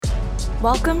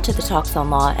Welcome to the Talks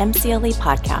on Law MCLE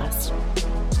podcast.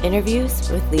 Interviews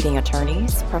with leading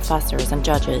attorneys, professors, and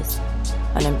judges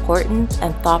on important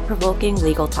and thought-provoking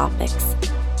legal topics.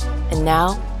 And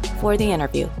now, for the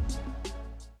interview.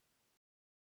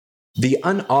 The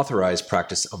unauthorized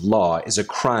practice of law is a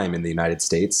crime in the United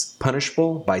States,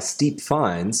 punishable by steep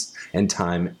fines and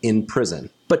time in prison.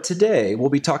 But today,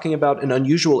 we'll be talking about an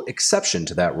unusual exception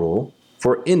to that rule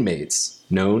for inmates,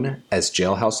 known as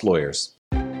jailhouse lawyers.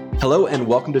 Hello and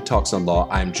welcome to Talks on Law.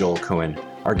 I'm Joel Cohen.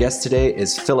 Our guest today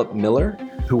is Philip Miller,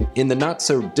 who in the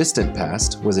not-so-distant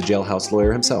past was a jailhouse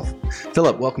lawyer himself.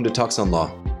 Philip, welcome to Talks on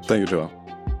Law. Thank you, Joel.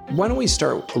 Why don't we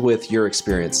start with your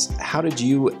experience? How did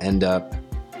you end up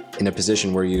in a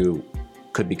position where you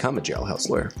could become a jailhouse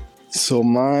lawyer? So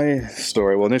my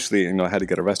story, well, initially, I had to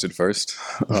get arrested first.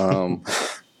 That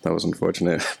was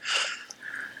unfortunate.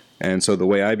 And so the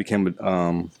way I became,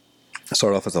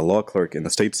 started off as a law clerk in the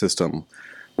state system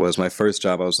was my first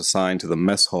job. I was assigned to the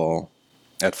mess hall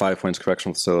at Five Points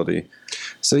Correctional Facility.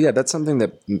 So yeah, that's something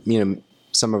that,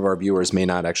 some of our viewers may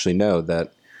not actually know,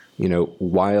 that,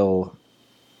 while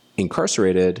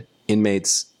incarcerated,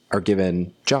 inmates are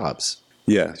given jobs.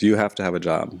 Yeah, you have to have a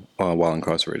job while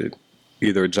incarcerated,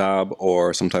 either a job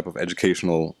or some type of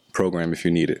educational program if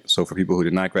you need it. So for people who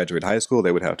did not graduate high school,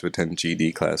 they would have to attend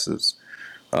GED classes.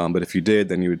 But if you did,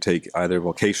 then you would take either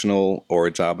vocational or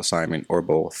a job assignment or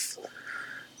both.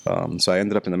 So I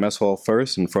ended up in the mess hall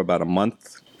first, and for about a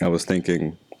month, I was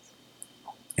thinking,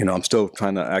 I'm still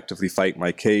trying to actively fight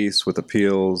my case with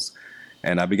appeals,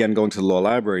 and I began going to the law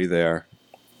library there,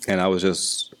 and I was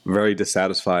just very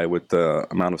dissatisfied with the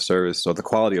amount of service or the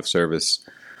quality of service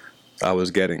I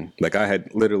was getting. Like, I had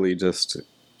literally just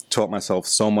taught myself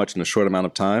so much in a short amount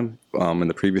of time in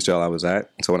the previous jail I was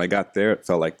at. So when I got there, it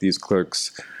felt like these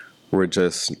clerks were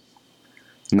just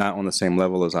not on the same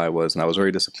level as I was, and I was very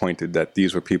disappointed that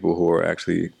these were people who were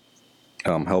actually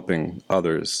helping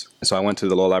others. So I went to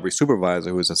the law library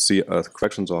supervisor, who was a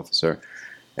corrections officer,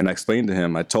 and I explained to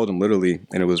him, I told him literally,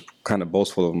 and it was kind of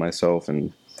boastful of myself,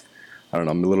 and I don't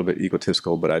know, I'm a little bit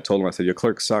egotistical, but I told him, I said, your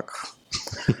clerks suck.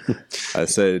 I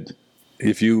said,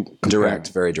 if you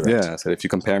very direct. Yeah, I said, if you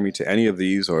compare me to any of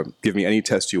these or give me any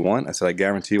test you want, I said, I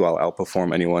guarantee you I'll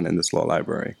outperform anyone in this law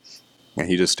library. And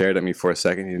he just stared at me for a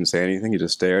second. He didn't say anything. He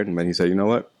just stared. And then he said, you know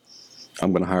what?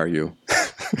 I'm going to hire you.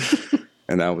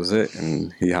 And that was it.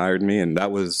 And he hired me. And that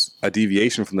was a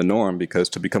deviation from the norm, because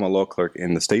to become a law clerk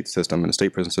in the state system, in the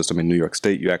state prison system in New York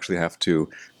State, you actually have to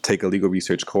take a legal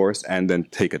research course and then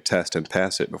take a test and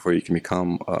pass it before you can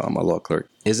become a law clerk.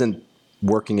 Isn't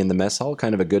working in the mess hall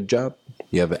kind of a good job?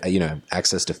 You have,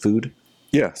 access to food?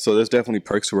 Yeah, so there's definitely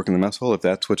perks to work in the mess hall if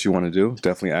that's what you want to do.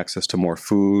 Definitely access to more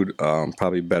food,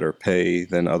 probably better pay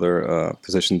than other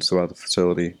positions throughout the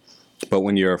facility. But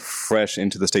when you're fresh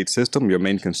into the state system, your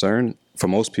main concern for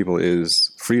most people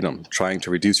is freedom, trying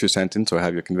to reduce your sentence or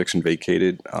have your conviction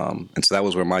vacated. And so that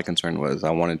was where my concern was.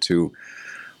 I wanted to,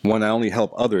 not only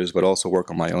help others, but also work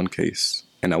on my own case.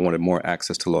 And I wanted more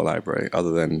access to law library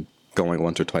other than going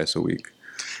once or twice a week.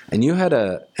 And you had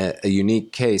a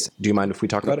unique case. Do you mind if we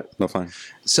talk about it? No, fine.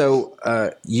 So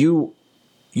you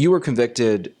were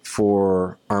convicted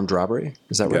for armed robbery,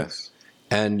 is that right? Yes.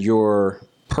 And your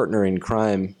partner in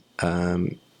crime,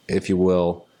 if you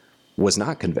will, was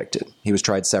not convicted. He was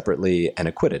tried separately and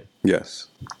acquitted. Yes.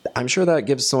 I'm sure that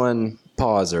gives someone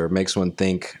pause or makes one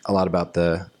think a lot about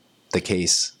the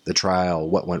case, the trial,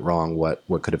 what went wrong, what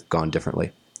could have gone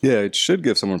differently. Yeah, it should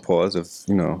give someone pause if,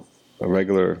 a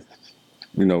regular...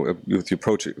 if you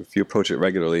approach it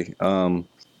regularly.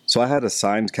 So I had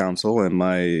assigned counsel, and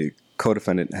my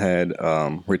co-defendant had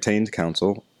retained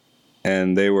counsel,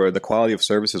 and the quality of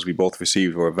services we both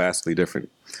received were vastly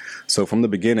different. So from the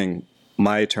beginning,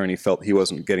 my attorney felt he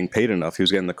wasn't getting paid enough. He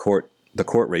was getting the court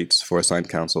rates for assigned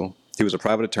counsel. He was a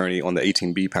private attorney on the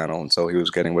 18B panel, and so he was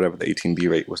getting whatever the 18B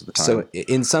rate was at the time. So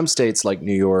in some states like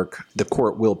New York, the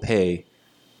court will pay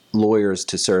lawyers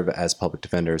to serve as public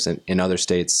defenders, and in other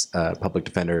states, public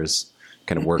defenders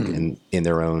kind of work in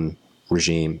their own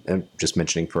regime. I'm just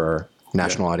mentioning for our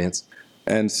national audience.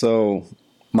 And so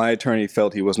my attorney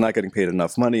felt he was not getting paid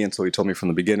enough money, and so he told me from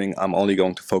the beginning, I'm only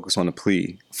going to focus on a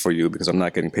plea for you because I'm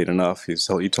not getting paid enough. He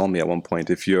told me at one point,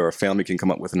 if your family can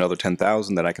come up with another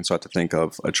 $10,000, then I can start to think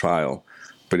of a trial.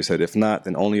 But he said, if not,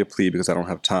 then only a plea, because I don't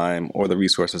have time or the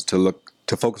resources to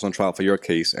focus on trial for your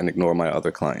case and ignore my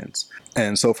other clients.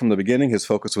 And so from the beginning, his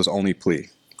focus was only plea.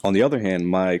 On the other hand,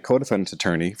 my co-defendant's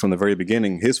attorney, from the very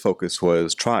beginning, his focus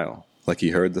was trial. Like,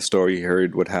 he heard the story, he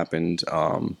heard what happened.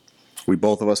 We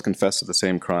both of us confessed to the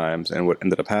same crimes, and what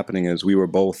ended up happening is we were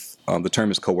both, the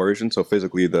term is coercion, so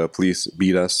physically the police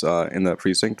beat us in the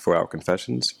precinct for our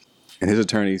confessions. And his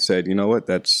attorney said, you know what,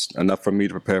 that's enough for me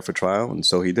to prepare for trial. And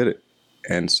so he did it.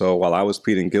 And so while I was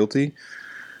pleading guilty,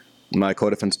 my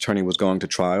co-defense attorney was going to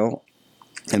trial.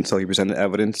 And so he presented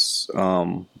evidence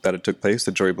that it took place.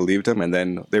 The jury believed him. And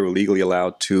then they were legally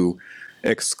allowed to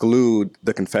exclude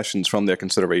the confessions from their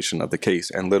consideration of the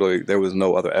case. And literally, there was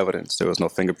no other evidence. There was no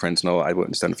fingerprints, no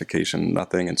eyewitness identification,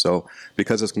 nothing. And so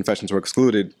because his confessions were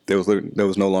excluded, there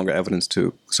was no longer evidence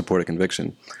to support a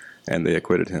conviction. And they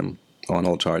acquitted him on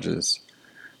all charges.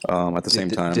 At the same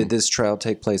time, did this trial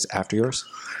take place after yours?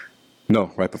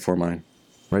 No, right before mine.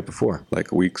 Right before?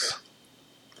 Like weeks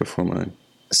before mine.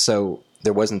 So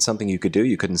there wasn't something you could do?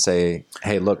 You couldn't say,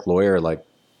 hey, look, lawyer, like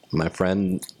my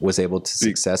friend was able to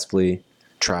successfully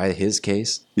try his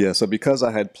case? Yeah, so because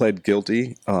I had pled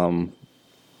guilty,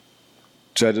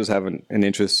 judges have an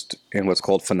interest in what's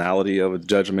called finality of a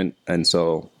judgment. And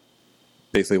so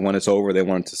basically when it's over, they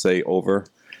want to say over.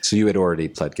 So you had already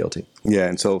pled guilty? Yeah,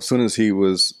 and so as soon as he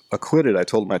was acquitted, I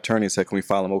told my attorney, I said, can we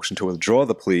file a motion to withdraw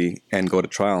the plea and go to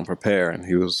trial and prepare? And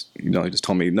he was, he just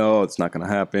told me, no, it's not going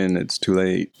to happen. It's too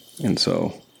late. And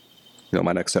so,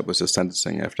 my next step was just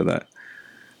sentencing after that.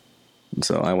 And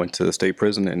so I went to the state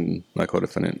prison and my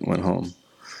co-defendant went home.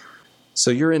 So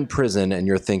you're in prison and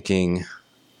you're thinking,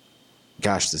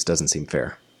 gosh, this doesn't seem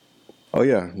fair. Oh,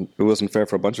 yeah. It wasn't fair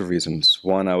for a bunch of reasons.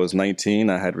 One, I was 19.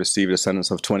 I had received a sentence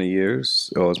of 20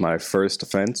 years. It was my first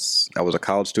offense. I was a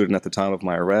college student at the time of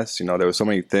my arrest. There were so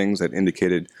many things that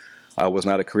indicated I was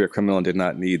not a career criminal and did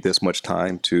not need this much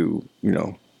time to,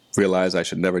 realize I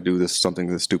should never do something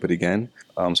this stupid again.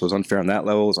 So it was unfair on that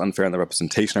level. It was unfair in the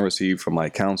representation I received from my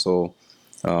counsel.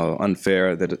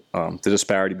 Unfair that the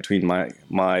disparity between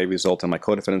my result and my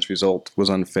co-defendant's result was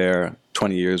unfair.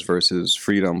 20 years versus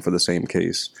freedom for the same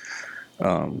case. There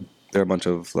are a bunch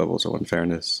of levels of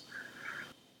unfairness.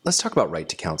 Let's talk about right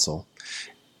to counsel.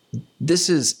 This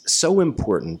is so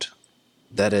important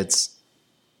that it's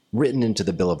written into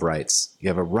the Bill of Rights. You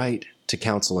have a right to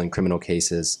counsel in criminal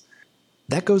cases.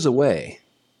 That goes away.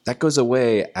 That goes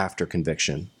away after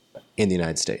conviction in the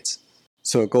United States.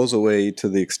 So it goes away to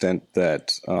the extent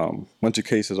that once your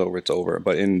case is over, it's over.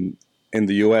 But in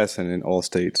the U.S. and in all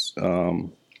states,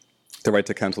 the right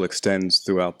to counsel extends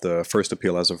throughout the first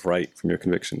appeal as of right from your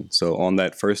conviction. So on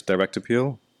that first direct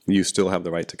appeal, you still have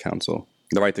the right to counsel.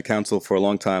 The right to counsel for a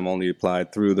long time only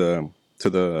applied to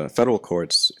the federal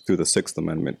courts through the Sixth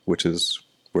Amendment, which is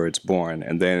where it's born.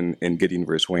 And then in Gideon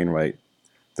versus Wainwright,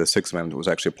 the Sixth Amendment was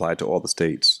actually applied to all the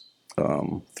states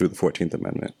through the 14th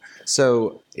Amendment.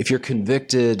 So if you're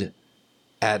convicted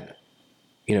at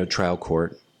trial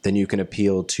court, then you can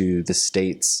appeal to the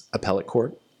state's appellate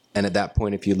court. And at that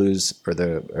point, if you lose or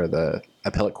the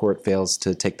appellate court fails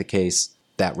to take the case,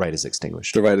 that right is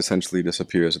extinguished. The right essentially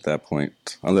disappears at that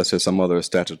point, unless there's some other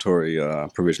statutory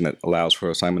provision that allows for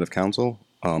assignment of counsel.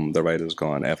 The right is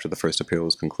gone after the first appeal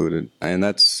is concluded. And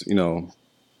that's,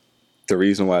 the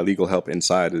reason why legal help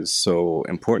inside is so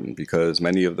important, because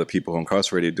many of the people who are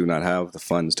incarcerated do not have the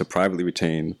funds to privately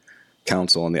retain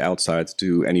counsel on the outside to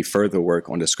do any further work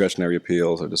on discretionary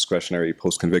appeals or discretionary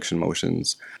post-conviction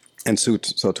motions. And so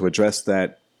to address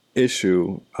that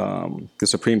issue, the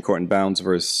Supreme Court in Bounds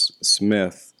versus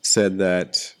Smith said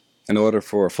that in order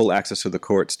for full access to the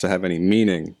courts to have any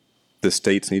meaning, the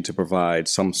states need to provide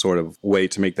some sort of way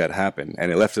to make that happen.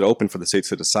 And it left it open for the states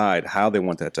to decide how they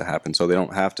want that to happen, so they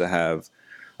don't have to have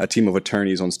a team of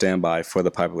attorneys on standby for the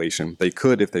population. They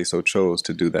could, if they so chose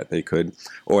to do that, they could.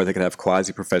 Or they could have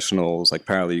quasi-professionals like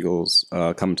paralegals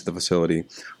come to the facility.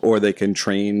 Or they can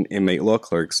train inmate law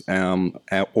clerks.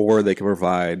 Or they can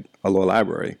provide a law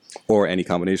library. Or any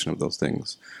combination of those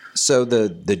things. So the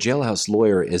jailhouse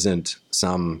lawyer isn't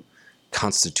some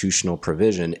constitutional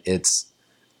provision. It's,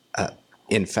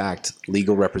 in fact,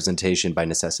 legal representation by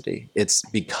necessity. It's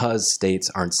because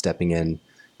states aren't stepping in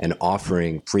and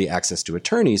offering free access to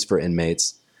attorneys for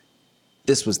inmates,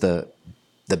 this was the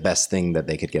best thing that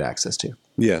they could get access to.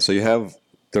 Yeah, so you have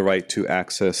the right to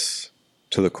access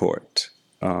to the court.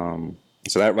 So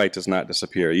that right does not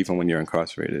disappear even when you're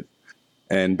incarcerated.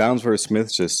 And Bounds versus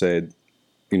Smith just said,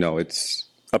 it's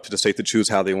up to the state to choose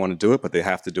how they want to do it, but they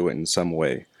have to do it in some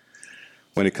way.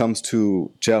 When it comes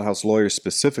to jailhouse lawyers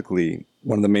specifically,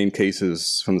 one of the main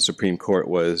cases from the Supreme Court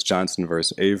was Johnson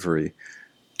versus Avery.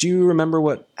 Do you remember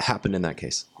what happened in that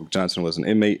case? Johnson was an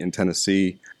inmate in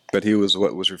Tennessee, but he was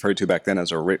what was referred to back then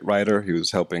as a writ writer. He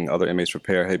was helping other inmates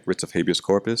prepare writs of habeas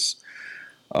corpus.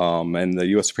 And the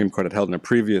U.S. Supreme Court had held in a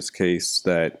previous case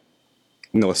that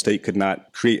a state could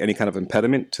not create any kind of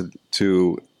impediment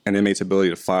to an inmate's ability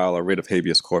to file a writ of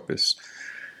habeas corpus.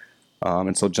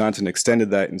 And so Johnson extended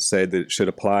that and said that it should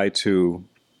apply to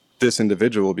this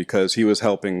individual because he was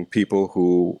helping people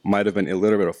who might have been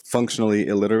illiterate or functionally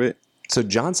illiterate. So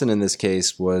Johnson in this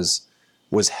case was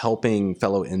helping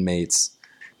fellow inmates.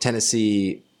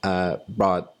 Tennessee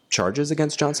brought charges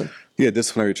against Johnson? Yeah,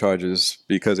 disciplinary charges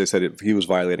because they said he was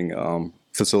violating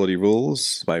facility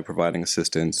rules by providing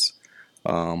assistance.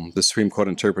 The Supreme Court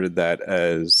interpreted that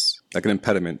as like an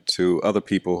impediment to other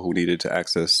people who needed to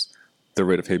access the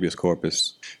writ of habeas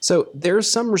corpus. So there's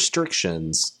some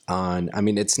restrictions on, I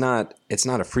mean, it's not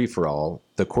a free-for-all.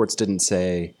 The courts didn't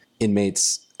say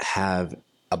inmates have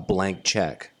a blank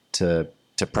check to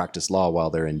practice law while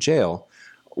they're in jail.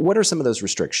 What are some of those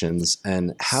restrictions,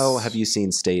 and how have you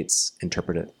seen states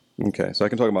interpret it? Okay, so I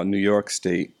can talk about New York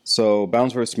State. So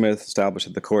Bounds v. Smith established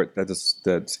at the court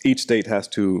that each state has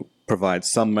to provide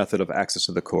some method of access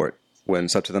to the court when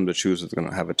it's up to them to choose if they're going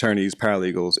to have attorneys,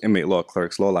 paralegals, inmate law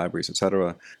clerks, law libraries,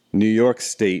 etc. New York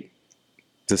State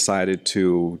decided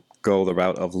to go the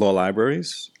route of law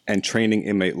libraries and training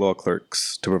inmate law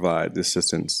clerks to provide the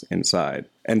assistance inside.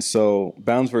 And so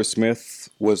Bounds v. Smith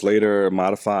was later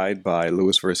modified by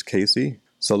Lewis v. Casey.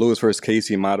 So Lewis v.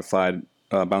 Casey modified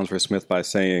Bounds v. Smith by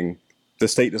saying the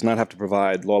state does not have to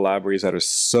provide law libraries that are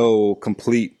so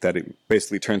complete that it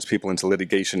basically turns people into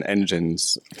litigation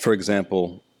engines. For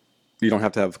example, you don't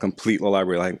have to have a complete law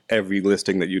library like every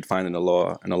listing that you'd find in a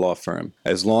law firm.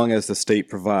 As long as the state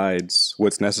provides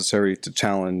what's necessary to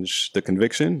challenge the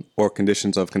conviction or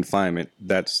conditions of confinement,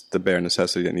 that's the bare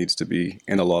necessity that needs to be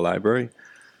in a law library.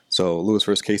 So Lewis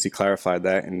v. Casey clarified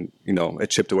that, and it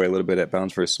chipped away a little bit at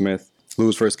Bounds v. Smith.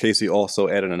 Lewis v. Casey also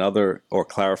added another or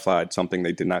clarified something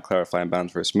they did not clarify in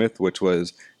Bounds v. Smith, which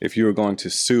was if you were going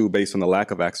to sue based on the lack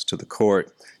of access to the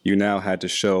court, you now had to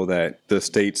show that the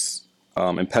state's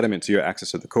impediment to your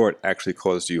access to the court actually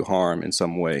caused you harm in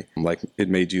some way, like it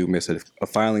made you miss a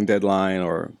filing deadline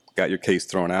or got your case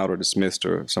thrown out or dismissed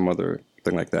or some other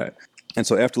thing like that. And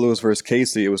so after Lewis v.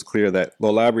 Casey, it was clear that law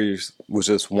libraries was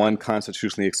just one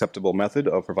constitutionally acceptable method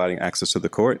of providing access to the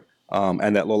court,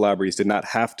 and that law libraries did not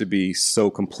have to be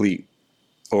so complete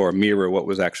or mirror what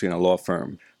was actually in a law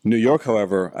firm. New York,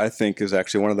 however, I think is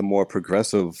actually one of the more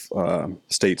progressive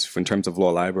states in terms of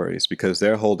law libraries because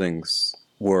their holdings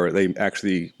they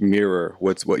actually mirror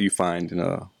what you find in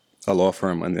a law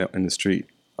firm in the street.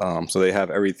 So they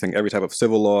have every type of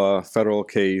civil law, federal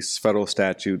case, federal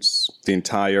statutes, the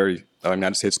entire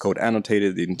United States Code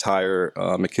annotated, the entire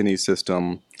McKinney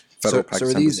system, federal practice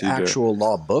and procedure. So are these actual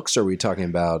law books, or are we talking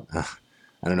about, a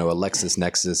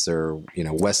LexisNexis or,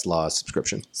 Westlaw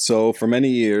subscription? So for many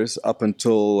years, up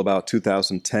until about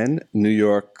 2010, New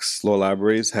York's law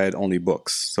libraries had only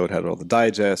books. So it had all the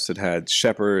digests, it had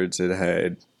Shepard's, it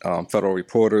had Federal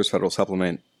Reporters, Federal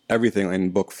Supplement, everything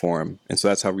in book form. And so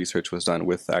that's how research was done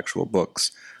with actual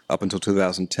books up until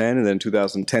 2010. And then in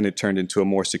 2010, it turned into a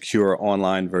more secure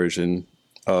online version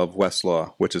of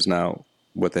Westlaw, which is now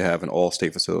what they have in all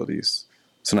state facilities.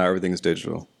 So now everything is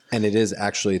digital. And it is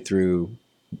actually through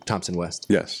Thompson West.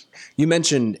 Yes. You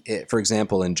mentioned, for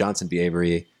example, in Johnson v.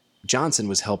 Avery, Johnson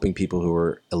was helping people who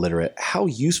were illiterate. How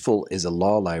useful is a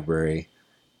law library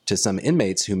to some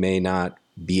inmates who may not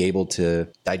be able to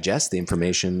digest the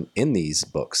information in these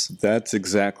books? That's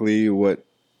exactly what,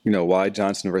 why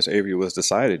Johnson versus Avery was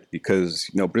decided,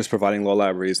 because, just providing law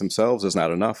libraries themselves is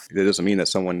not enough. It doesn't mean that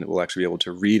someone will actually be able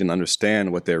to read and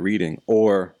understand what they're reading,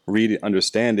 or read it,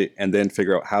 understand it, and then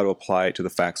figure out how to apply it to the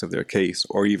facts of their case,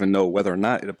 or even know whether or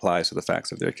not it applies to the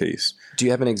facts of their case. Do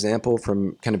you have an example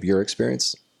from kind of your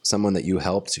experience? Someone that you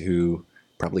helped who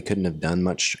probably couldn't have done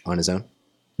much on his own?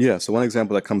 Yeah, so one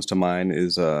example that comes to mind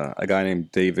is a guy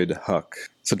named David Huck.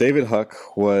 So David Huck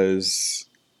was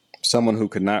someone who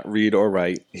could not read or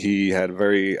write. He had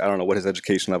I don't know what his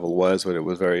education level was, but it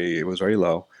was very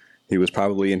low. He was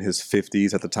probably in his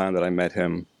 50s at the time that I met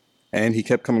him. And he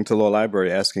kept coming to the law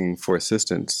library asking for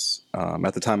assistance.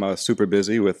 At the time, I was super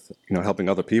busy with helping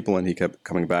other people, and he kept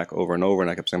coming back over and over.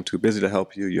 And I kept saying, I'm too busy to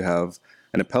help you. You have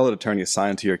an appellate attorney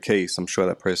assigned to your case. I'm sure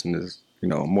that person is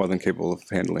more than capable of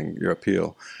handling your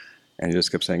appeal. And he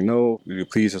just kept saying, no, will you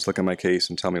please just look at my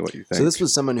case and tell me what you think. So this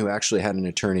was someone who actually had an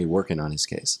attorney working on his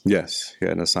case? Yes, he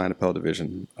had an assigned appellate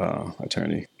division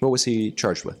attorney. What was he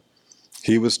charged with?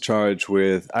 He was charged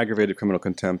with aggravated criminal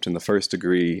contempt in the first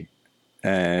degree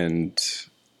and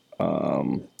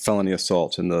felony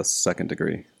assault in the second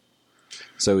degree.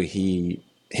 So he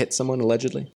hit someone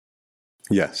allegedly?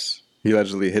 Yes. He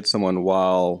allegedly hit someone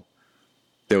while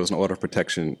there was an order of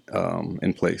protection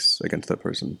in place against that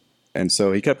person. And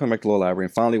so he kept coming back to the law library.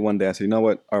 And finally one day I said, you know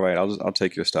what? All right, I'll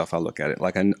take your stuff. I'll look at it.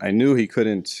 Like I knew he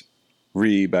couldn't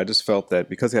read, but I just felt that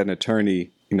because he had an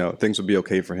attorney, things would be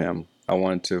okay for him. I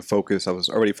wanted to focus. I was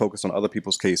already focused on other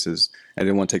people's cases. I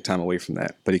didn't want to take time away from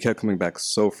that. But he kept coming back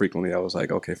so frequently. I was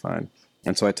like, okay, fine.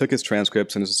 And so I took his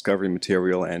transcripts and his discovery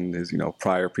material and his,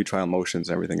 prior pretrial motions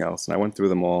and everything else. And I went through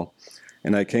them all.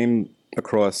 And I came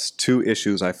across two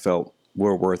issues I felt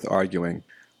were worth arguing.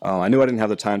 I knew I didn't have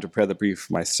the time to prepare the brief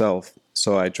myself,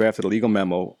 so I drafted a legal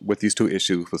memo with these two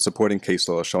issues with supporting case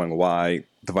law showing why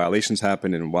the violations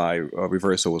happened and why a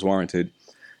reversal was warranted.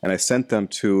 And I sent them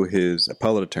to his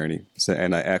appellate attorney,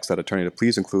 and I asked that attorney to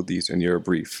please include these in your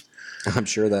brief. I'm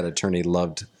sure that attorney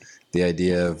loved the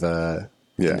idea of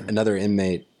another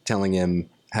inmate telling him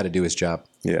how to do his job.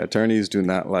 Yeah, attorneys do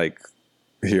not like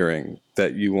hearing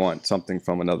that you want something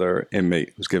from another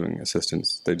inmate who's giving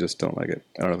assistance. They just don't like it.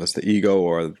 I don't know if it's the ego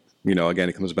or, again,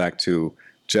 it comes back to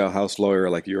jailhouse lawyer,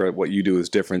 like what you do is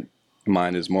different.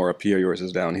 Mine is more up here, yours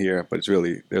is down here, but it's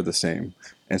really, they're the same.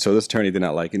 And so this attorney did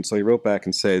not like it. And so he wrote back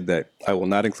and said that I will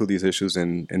not include these issues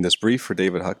in this brief for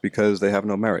David Huck because they have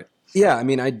no merit. Yeah, I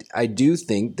mean, I do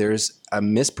think there's a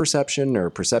misperception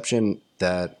or perception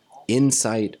that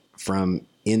insight from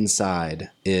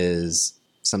inside is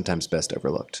sometimes best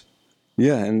overlooked.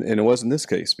 Yeah, and it was in this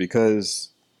case because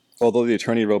although the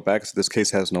attorney wrote back and said this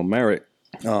case has no merit,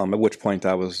 at which point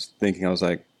I was thinking, I was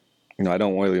like, I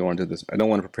don't really want to do this. I don't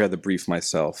want to prepare the brief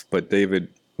myself. But David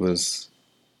was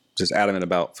just adamant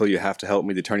about, Phil, you have to help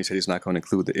me. The attorney said he's not going to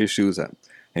include the issues. And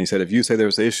he said, if you say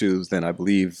there's issues, then I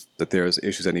believe that there's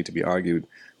issues that need to be argued.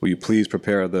 Will you please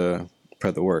prepare the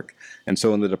work? And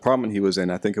so in the department he was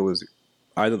in, I think it was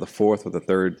either the fourth or the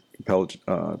third appellate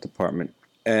department.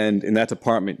 And in that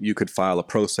department, you could file a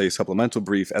pro se supplemental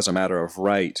brief as a matter of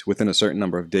right within a certain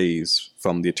number of days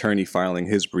from the attorney filing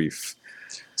his brief.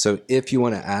 So if you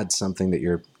want to add something that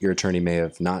your attorney may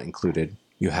have not included,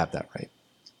 you have that right.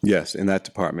 Yes, in that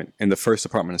department. In the first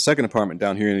department, the second department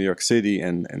down here in New York City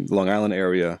and Long Island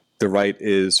area, the right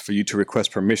is for you to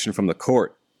request permission from the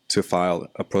court to file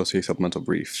a pro se supplemental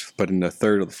brief. But in the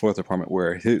third or the fourth department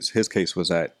where his case was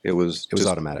at, it was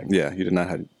automatic. Yeah, you did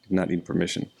not need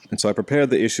permission. And so I prepared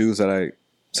the issues that I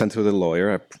sent to the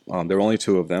lawyer. There were only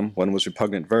two of them. One was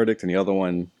repugnant verdict and the other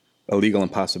one a legal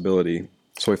impossibility.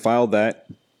 So I filed that.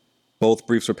 Both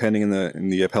briefs were pending in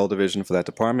the appellate division for that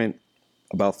department.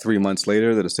 About 3 months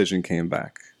later, the decision came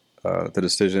back. The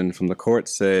decision from the court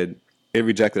said it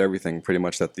rejected everything pretty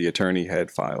much that the attorney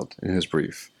had filed in his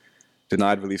brief.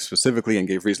 Denied relief specifically and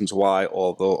gave reasons why,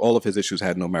 although all of his issues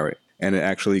had no merit. And it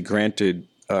actually granted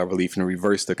relief and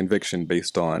reversed the conviction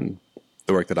based on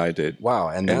the work that I did. Wow.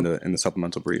 And in the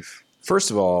supplemental brief. First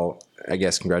of all, I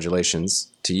guess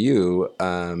congratulations to you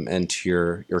and to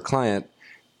your client.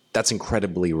 That's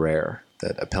incredibly rare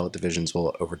that appellate divisions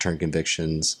will overturn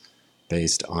convictions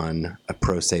based on a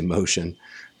pro se motion.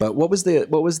 But what was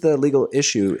the legal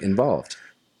issue involved?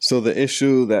 So the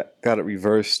issue that got it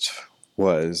reversed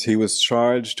was he was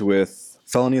charged with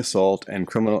felony assault and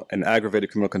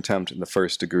aggravated criminal contempt in the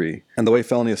first degree. And the way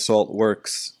felony assault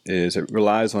works is it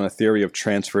relies on a theory of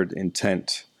transferred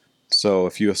intent. So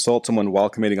if you assault someone while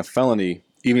committing a felony,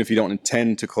 even if you don't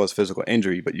intend to cause physical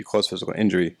injury, but you cause physical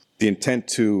injury, the intent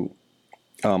to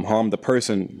harm the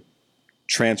person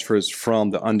transfers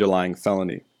from the underlying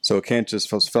felony. So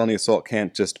felony assault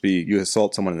can't just be you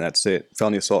assault someone and that's it.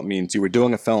 Felony assault means you were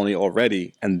doing a felony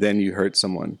already and then you hurt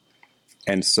someone.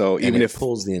 And so even if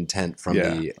pulls the intent from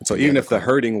even if the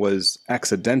hurting was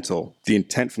accidental, the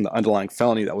intent from the underlying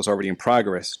felony that was already in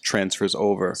progress transfers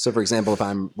over. So for example, if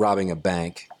I'm robbing a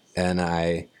bank and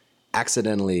I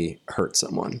accidentally hurt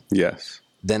someone, yes,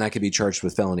 then I could be charged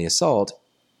with felony assault,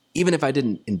 even if I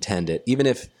didn't intend it, even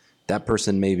if that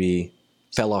person maybe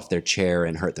fell off their chair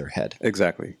and hurt their head.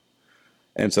 Exactly.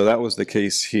 And so that was the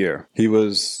case here. He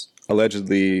was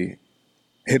allegedly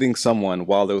hitting someone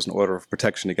while there was an order of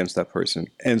protection against that person.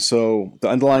 And so the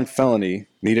underlying felony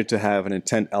needed to have an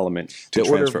intent element to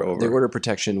transfer over. The order of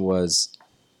protection was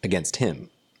against him.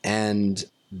 And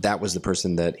that was the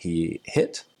person that he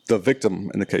hit? The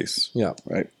victim in the case. Yeah.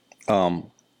 Right.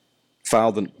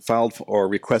 Filed or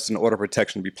requested an order of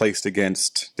protection to be placed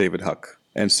against David Huck.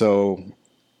 And so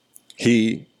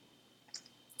he,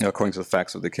 according to the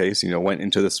facts of the case, went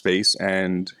into the space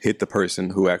and hit the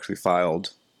person who actually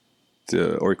filed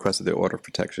or requested the order of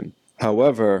protection.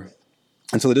 However,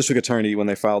 and so the district attorney, when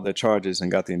they filed their charges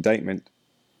and got the indictment,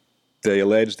 they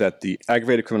alleged that the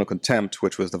aggravated criminal contempt,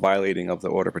 which was the violating of the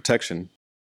order of protection,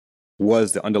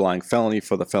 was the underlying felony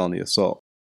for the felony assault.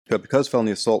 But because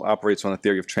felony assault operates on a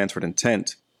theory of transferred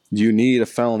intent, you need a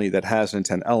felony that has an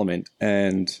intent element,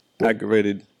 and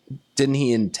aggravated... Didn't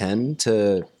he intend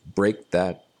to break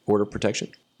that order of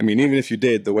protection? I mean, even if you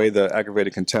did, the way the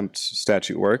aggravated contempt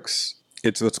statute works,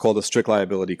 it's what's called a strict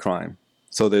liability crime.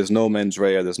 So there's no mens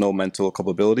rea, there's no mental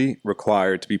culpability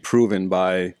required to be proven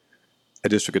by a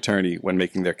district attorney when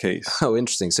making their case. Oh,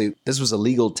 interesting. So this was a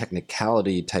legal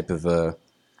technicality type of a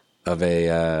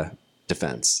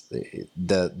defense.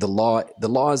 The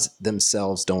laws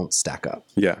themselves don't stack up.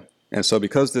 Yeah. And so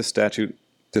because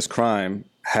this crime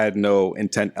had no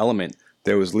intent element,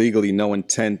 there was legally no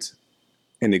intent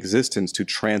in existence to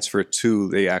transfer to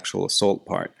the actual assault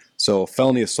part. So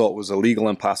felony assault was a legal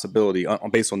impossibility.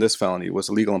 Based on this felony, it was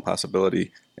a legal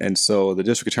impossibility. And so the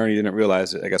district attorney didn't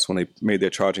realize it, I guess, when they made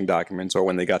their charging documents or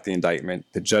when they got the indictment.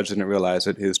 The judge didn't realize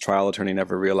it. His trial attorney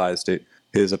never realized it.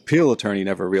 His appeal attorney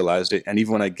never realized it. And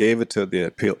even when I gave it to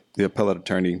the appellate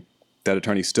attorney, that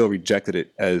attorney still rejected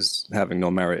it as having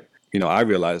no merit. I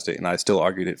realized it and I still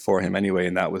argued it for him anyway.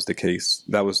 And that was the case.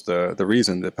 That was the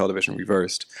reason the appellate division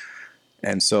reversed.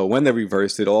 And so when they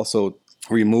reversed, it also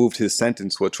removed his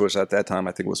sentence, which was at that time,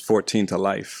 I think, was 14 to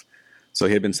life. So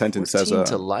he had been sentenced as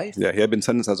to life? Yeah, he had been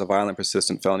sentenced as a violent,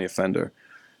 persistent felony offender.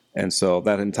 And so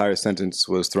that entire sentence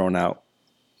was thrown out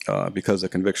because the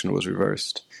conviction was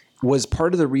reversed. Was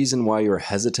part of the reason why you were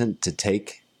hesitant to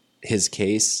take his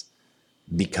case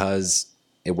because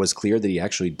it was clear that he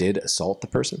actually did assault the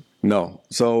person? No.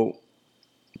 So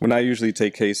when I usually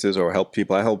take cases or help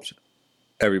people, I helped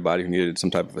everybody who needed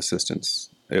some type of assistance.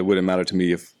 It wouldn't matter to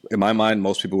me if, in my mind,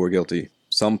 most people were guilty.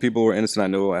 Some people were innocent. I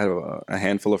know I have a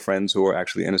handful of friends who are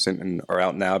actually innocent and are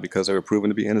out now because they were proven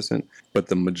to be innocent. But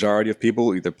the majority of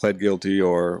people either pled guilty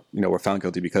or, were found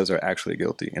guilty because they're actually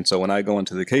guilty. And so when I go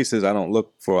into the cases, I don't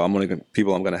look for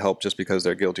people I'm going to help just because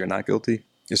they're guilty or not guilty.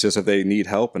 It's just if they need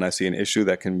help and I see an issue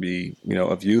that can be,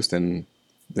 of use, then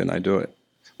I do it.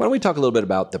 Why don't we talk a little bit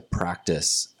about the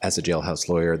practice as a jailhouse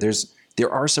lawyer?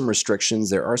 There are some restrictions,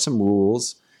 there are some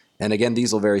rules. And again,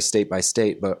 these will vary state by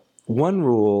state, but one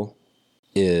rule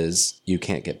is you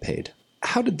can't get paid.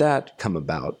 How did that come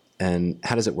about and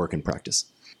how does it work in practice?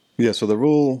 Yeah, so the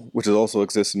rule, which also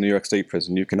exists in New York State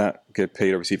prison, you cannot get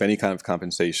paid or receive any kind of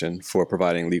compensation for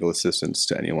providing legal assistance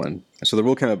to anyone. And so the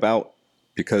rule came about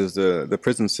because the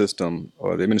prison system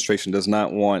or the administration does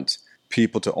not want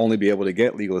people to only be able to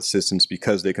get legal assistance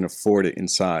because they can afford it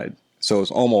inside. So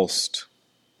it's almost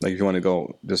like if you want to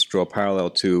go just draw a parallel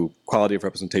to quality of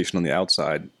representation on the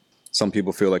outside. Some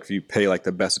people feel like if you pay like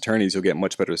the best attorneys, you'll get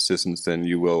much better assistance than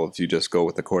you will if you just go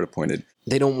with the court appointed.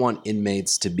 They don't want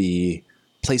inmates to be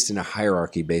placed in a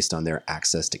hierarchy based on their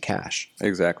access to cash.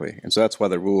 Exactly. And so that's why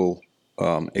the rule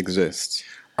exists.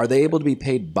 Are they able to be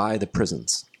paid by the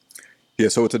prisons? Yeah,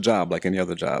 so it's a job like any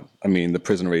other job. I mean, the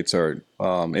prison rates are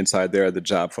inside there. The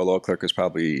job for a law clerk is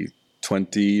probably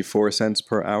 24 cents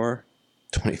per hour.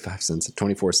 24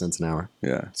 cents an hour.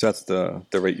 Yeah, so that's the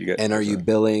rate you get. And are you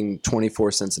billing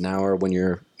 24 cents an hour when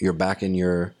you're back in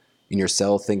your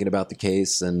cell thinking about the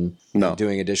case and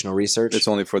doing additional research? It's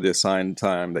only for the assigned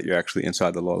time that you're actually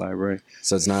inside the law library.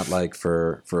 So it's not like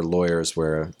for lawyers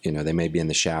where they may be in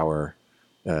the shower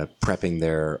prepping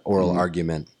their oral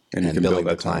argument and you can billing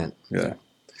bill the client. Yeah,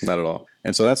 not at all.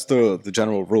 And so that's the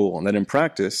general rule. And then in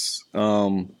practice,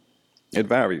 it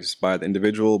varies by the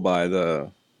individual, by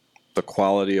the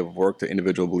quality of work the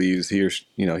individual believes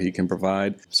he can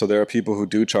provide. So there are people who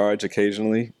do charge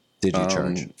occasionally. Did you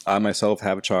charge? I myself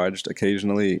have charged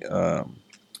occasionally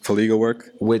for legal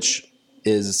work. Which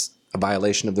is a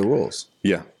violation of the rules.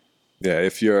 Yeah. Yeah,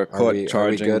 if you're caught charging... Are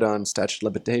we good on statute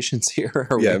of limitations here?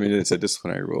 Yeah, I mean, it's a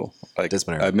disciplinary rule. Like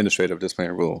administrative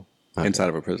disciplinary rule inside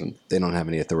of a prison. They don't have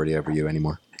any authority over you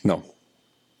anymore? No.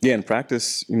 Yeah, in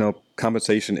practice,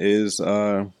 compensation is...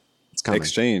 It's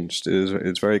exchanged.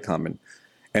 It's very common.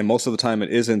 And most of the time it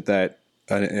isn't that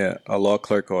a law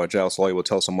clerk or a jailhouse lawyer will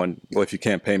tell someone, well, if you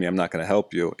can't pay me, I'm not going to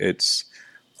help you. It's,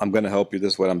 I'm going to help you.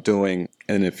 This is what I'm doing.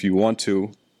 And if you want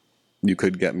to, you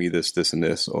could get me this, this, and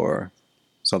this, or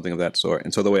something of that sort.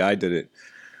 And so the way I did it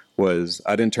was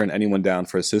I didn't turn anyone down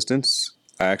for assistance.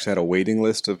 I actually had a waiting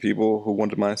list of people who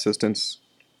wanted my assistance.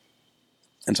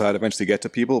 And so I'd eventually get to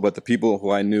people, but the people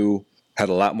who I knew had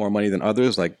a lot more money than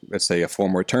others, like let's say a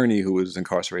former attorney who was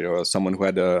incarcerated or someone who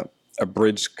had a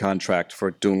bridge contract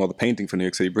for doing all the painting for New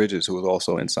York City bridges who was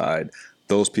also inside.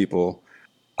 Those people,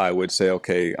 I would say,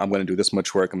 okay, I'm going to do this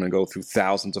much work. I'm going to go through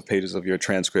thousands of pages of your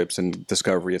transcripts and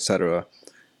discovery, et cetera.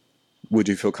 Would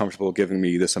you feel comfortable giving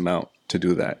me this amount to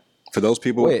do that? For those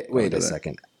people... Wait a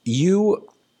second. You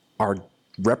are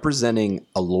representing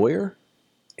a lawyer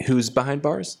who's behind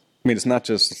bars? I mean, it's not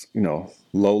just,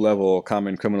 low-level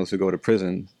common criminals who go to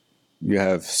prison. You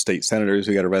have state senators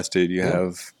who get arrested. You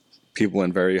have people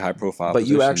in very high-profile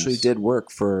positions. But you actually did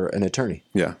work for an attorney.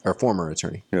 Yeah. Or a former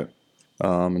attorney. Yeah.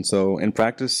 And so in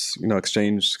practice,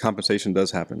 exchange compensation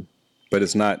does happen. But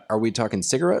it's not. Are we talking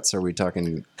cigarettes? Are we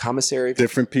talking commissary?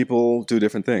 Different people do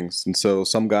different things. And so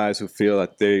some guys who feel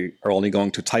that they are only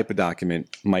going to type a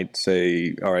document might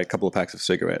say, all right, a couple of packs of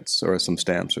cigarettes or some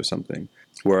stamps or something.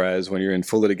 Whereas when you're in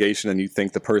full litigation and you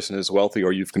think the person is wealthy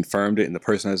or you've confirmed it and the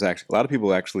person has actually, a lot of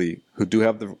people actually who do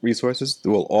have the resources, they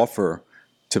will offer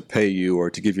to pay you or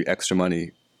to give you extra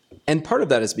money. And part of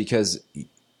that is because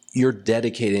you're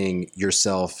dedicating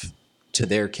yourself to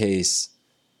their case,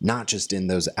 not just in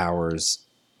those hours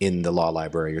in the law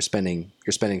library. You're spending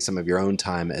some of your own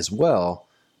time as well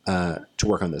to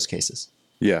work on those cases.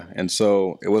 Yeah, and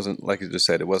so it wasn't, like you just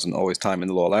said, it wasn't always time in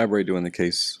the law library doing the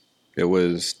case. It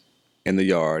was in the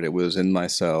yard. It was in my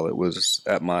cell. It was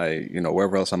at my,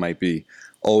 wherever else I might be,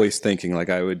 always thinking. Like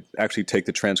I would actually take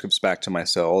the transcripts back to my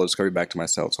cell, all the discovery back to my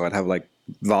cell. So I'd have like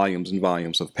volumes and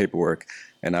volumes of paperwork,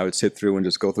 and I would sit through and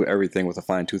just go through everything with a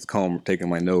fine-tooth comb, taking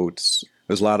my notes.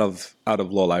 There's a lot of out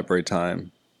of law library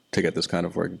time to get this kind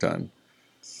of work done.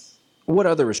 What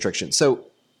other restrictions? So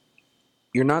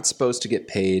you're not supposed to get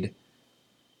paid.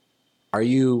 Are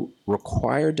you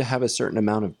required to have a certain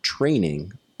amount of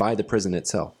training by the prison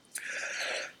itself?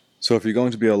 So if you're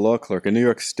going to be a law clerk in New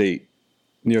York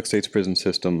State's prison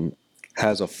system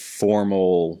has a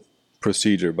formal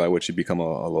procedure by which you become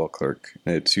a law clerk.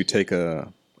 It's you take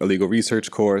a legal research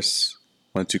course.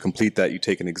 Once you complete that, you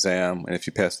take an exam, and if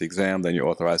you pass the exam, then you're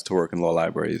authorized to work in law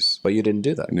libraries. But you didn't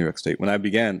do that in New York State. When I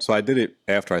began, so I did it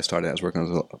after I started as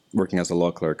working as a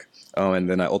law clerk, and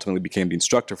then I ultimately became the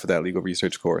instructor for that legal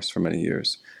research course for many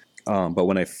years. But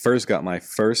when I first got my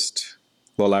first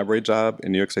law library job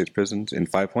in New York State's prisons in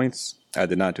 5 Points, I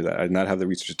did not do that. I did not have the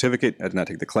research certificate. I did not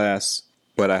take the class,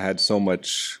 but I had so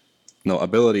much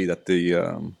ability that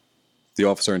the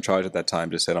officer in charge at that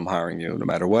time just said, "I'm hiring you no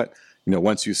matter what.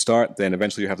 Once you start, then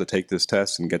eventually you have to take this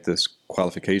test and get this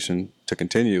qualification to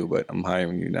continue, but I'm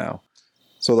hiring you now."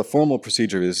 So the formal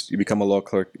procedure is you become a law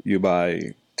clerk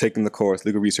by taking the course,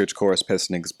 legal research course,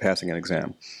 passing an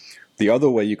exam. The other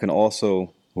way you can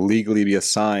also legally be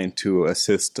assigned to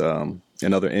assist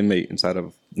another inmate inside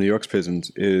of New York's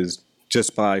prisons is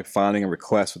just by filing a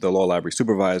request with the law library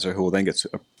supervisor, who will then get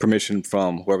permission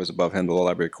from whoever's above him, the law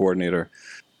library coordinator.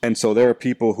 And so there are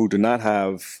people who do not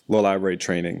have law library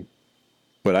training,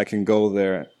 but I can go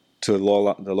there to the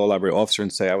law library officer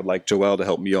and say, "I would like Joel to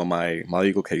help me on my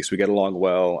legal case. We get along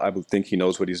well. I would think he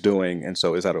knows what he's doing. And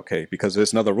so is that okay?" Because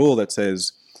there's another rule that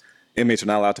says inmates are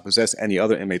not allowed to possess any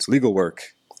other inmate's legal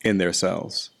work in their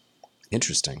cells.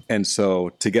 Interesting. And so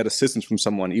to get assistance from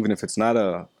someone, even if it's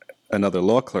not another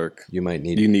law clerk, you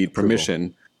need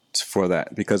permission for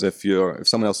that. Because if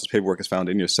someone else's paperwork is found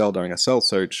in your cell during a cell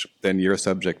search, then you're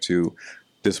subject to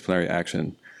disciplinary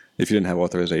action if you didn't have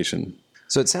authorization.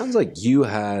 So it sounds like you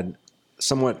had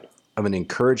somewhat of an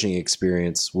encouraging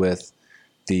experience with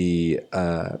the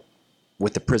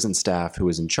prison staff who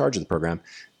was in charge of the program.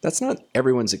 That's not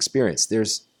everyone's experience.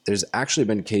 There's actually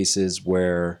been cases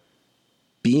where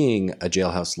being a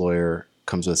jailhouse lawyer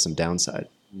comes with some downside.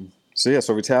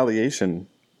 So retaliation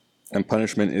and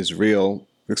punishment is real,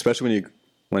 especially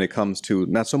when it comes to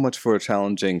not so much for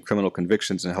challenging criminal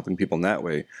convictions and helping people in that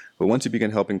way, but once you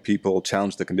begin helping people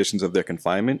challenge the conditions of their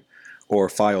confinement or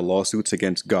file lawsuits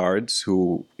against guards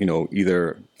who,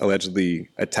 either allegedly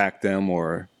attacked them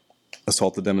or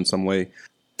assaulted them in some way,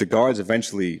 the guards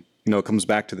eventually, it comes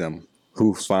back to them.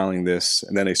 Who's filing this?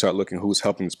 And then they start looking who's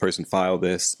helping this person file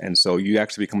this. And so you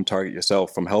actually become a target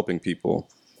yourself from helping people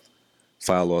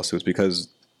file lawsuits, because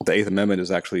the Eighth Amendment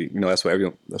is actually, that's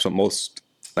what most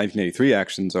 1983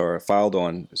 actions are filed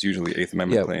on, is usually Eighth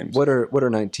Amendment claims. What are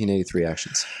 1983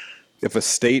 actions? If a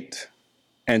state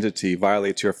entity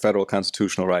violates your federal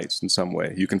constitutional rights in some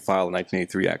way, you can file a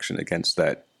 1983 action against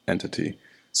that entity.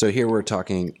 So here we're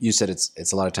talking, you said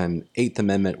it's a lot of time, Eighth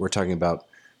Amendment, we're talking about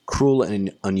cruel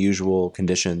and unusual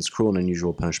conditions, cruel and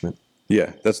unusual punishment.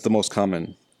 Yeah, that's the most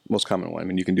common one. I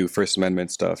mean, you can do First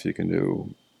Amendment stuff, you can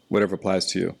do whatever applies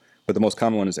to you. But the most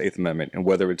common one is Eighth Amendment. And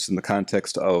whether it's in the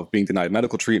context of being denied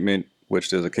medical treatment, which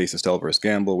there's a case of Estelle versus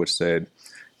Gamble, which said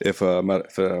if a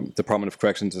Department of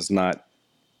Corrections is not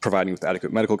providing with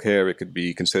adequate medical care, it could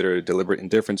be considered deliberate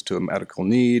indifference to a medical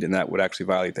need, and that would actually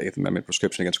violate the Eighth Amendment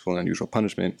prescription against cruel and unusual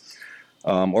punishment.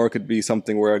 Or it could be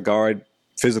something where a guard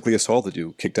physically assaulted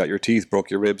you, kicked out your teeth, broke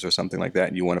your ribs or something like that,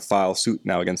 and you want to file suit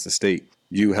now against the state.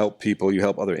 You help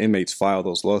other inmates file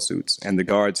those lawsuits, and the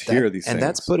guards hear these things. And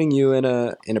that's putting you in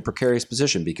a precarious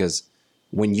position, because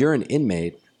when you're an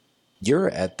inmate, you're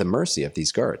at the mercy of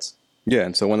these guards. Yeah,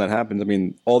 and so when that happens, I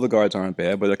mean, all the guards aren't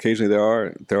bad, but occasionally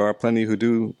there are plenty who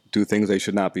do things they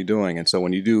should not be doing. And so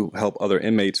when you do help other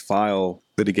inmates file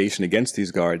litigation against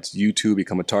these guards, you too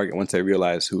become a target once they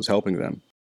realize who's helping them.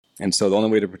 And so the only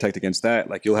way to protect against that,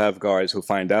 like you'll have guards who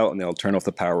find out and they'll turn off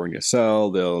the power in your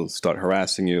cell. They'll start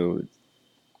harassing you.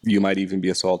 You might even be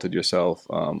assaulted yourself.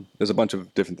 There's a bunch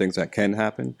of different things that can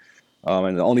happen.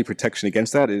 And the only protection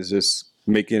against that is just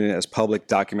making it as public,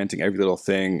 documenting every little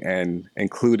thing and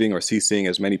including or CCing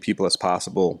as many people as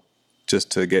possible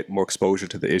just to get more exposure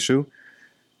to the issue,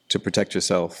 to protect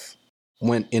yourself.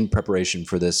 When in preparation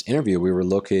for this interview, we were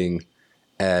looking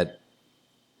at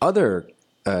other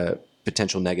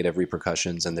potential negative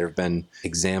repercussions, and there have been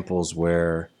examples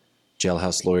where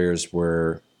jailhouse lawyers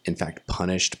were in fact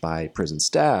punished by prison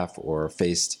staff or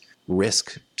faced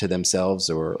risk to themselves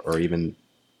or even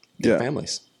their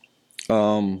families.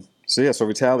 So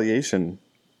retaliation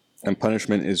and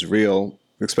punishment is real,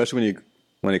 especially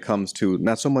when it comes to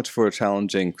not so much for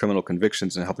challenging criminal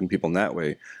convictions and helping people in that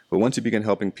way, but once you begin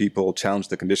helping people challenge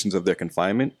the conditions of their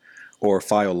confinement or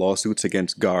file lawsuits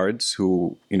against guards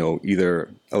who, either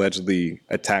allegedly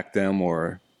attacked them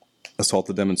or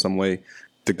assaulted them in some way,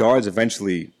 the guards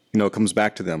eventually, it comes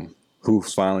back to them.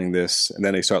 Who's filing this? And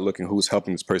then they start looking who's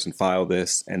helping this person file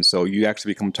this. And so you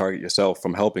actually become a target yourself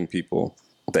from helping people.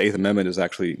 The Eighth Amendment is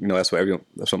actually, that's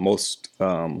what most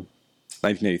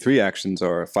 1983 actions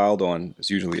are filed on,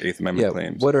 is usually Eighth Amendment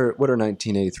claims. What are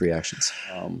 1983 actions?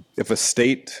 If a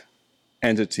state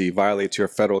entity violates your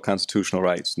federal constitutional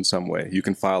rights in some way, you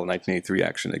can file a 1983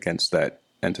 action against that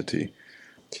entity.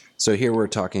 So here we're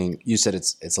talking, you said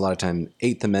it's a lot of time,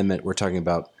 Eighth Amendment, we're talking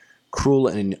about cruel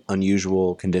and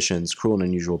unusual conditions, cruel and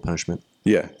unusual punishment.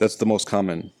 Yeah, that's the most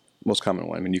common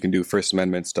one. I mean, you can do First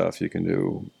Amendment stuff, you can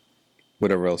do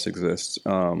whatever else exists,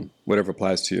 whatever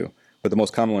applies to you. But the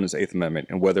most common one is Eighth Amendment,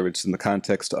 and whether it's in the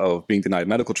context of being denied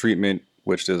medical treatment,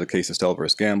 which there's a case of Stell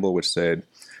versus Gamble, which said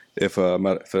if a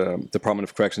Department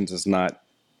of Corrections is not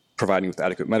providing with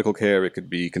adequate medical care, it could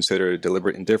be considered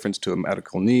deliberate indifference to a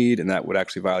medical need, and that would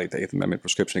actually violate the Eighth Amendment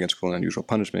prescription against cruel and unusual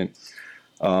punishment.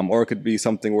 Or it could be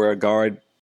something where a guard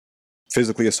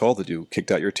physically assaulted you,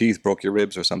 kicked out your teeth, broke your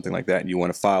ribs or something like that, and you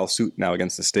want to file suit now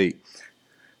against the state.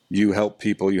 You help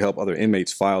other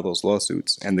inmates file those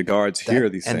lawsuits, and the guards hear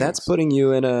these things. And that's putting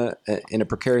you in a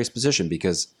precarious position,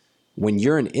 because when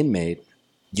you're an inmate,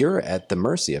 you're at the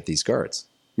mercy of these guards.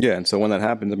 Yeah, and so when that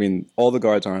happens, I mean, all the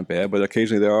guards aren't bad, but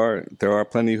occasionally there are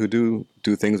plenty who do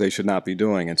things they should not be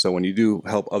doing. And so when you do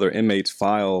help other inmates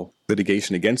file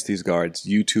litigation against these guards,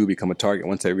 you too become a target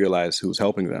once they realize who's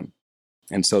helping them.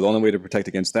 And so the only way to protect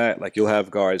against that, like you'll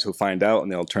have guards who find out and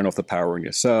they'll turn off the power in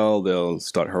your cell, they'll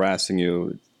start harassing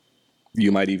you.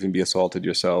 You might even be assaulted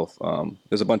yourself.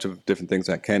 There's a bunch of different things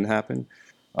that can happen.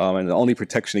 And the only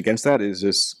protection against that is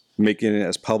just making it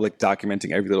as public,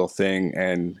 documenting every little thing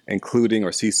and including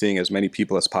or CCing as many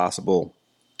people as possible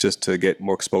just to get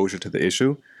more exposure to the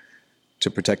issue, to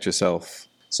protect yourself.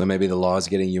 So maybe the law is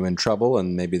getting you in trouble,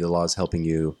 and maybe the law is helping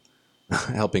you,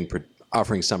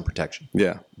 offering some protection.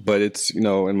 Yeah, but it's,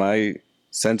 in my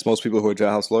sense, most people who are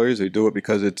jailhouse lawyers, they do it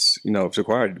because it's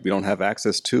required. We don't have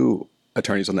access to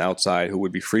attorneys on the outside who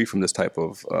would be free from this type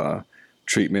of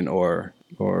treatment or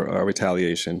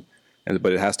retaliation.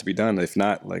 But it has to be done. If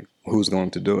not, who's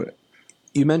going to do it?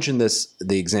 You mentioned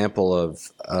the example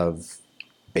of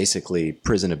basically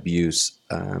prison abuse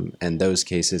and those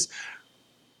cases.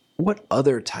 What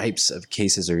other types of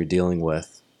cases are you dealing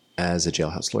with as a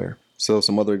jailhouse lawyer? So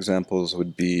some other examples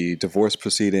would be divorce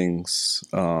proceedings,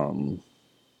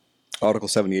 Article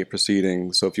 78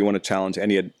 proceedings. So if you want to challenge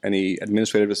any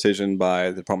administrative decision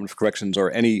by the Department of Corrections or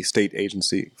any state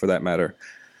agency for that matter.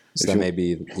 So that may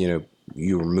be,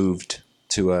 you were moved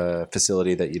to a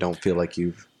facility that you don't feel like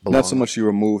you belong. Not so much you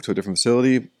were moved to a different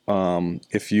facility.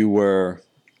 If you were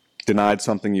denied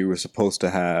something you were supposed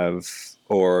to have,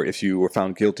 or if you were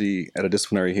found guilty at a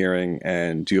disciplinary hearing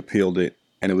and you appealed it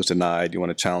and it was denied, you want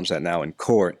to challenge that now in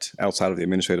court outside of the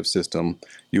administrative system,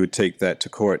 you would take that to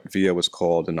court via what's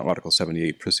called an Article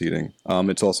 78 proceeding.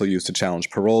 It's also used to challenge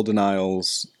parole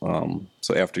denials.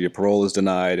 So after your parole is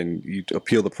denied and you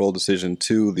appeal the parole decision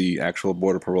to the actual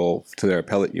Board of Parole, to their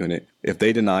appellate unit, if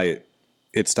they deny it,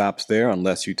 it stops there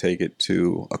unless you take it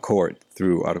to a court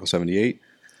through Article 78.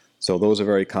 So those are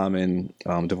very common.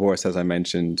 Divorce, as I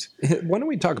mentioned. Why don't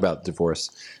we talk about divorce?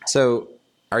 So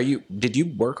did you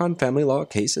work on family law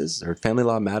cases or family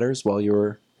law matters while you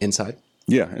were inside?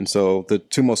 Yeah, and so the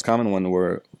two most common ones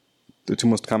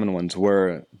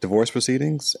were divorce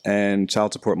proceedings and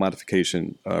child support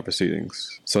modification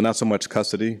proceedings. So not so much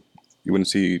custody. You wouldn't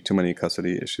see too many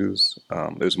custody issues.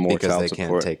 There's more child support. Because they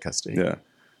can't take custody. Yeah.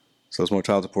 So it's more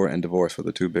child support and divorce were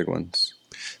the two big ones.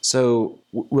 So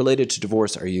related to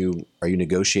divorce, are you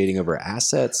negotiating over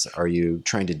assets? Are you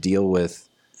trying to deal with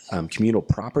communal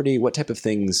property? What type of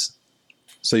things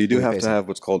So you do have to have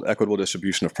what's called equitable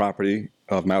distribution of property,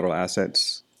 of marital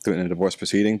assets in a divorce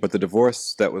proceeding. But the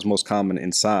divorce that was most common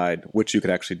inside, which you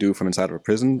could actually do from inside of a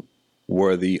prison,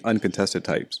 were the uncontested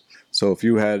types. So if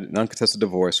you had an uncontested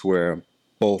divorce where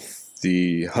both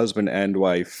the husband and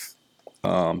wife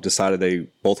decided they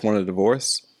both wanted a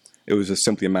divorce, it was just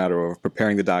simply a matter of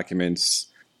preparing the documents,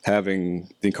 having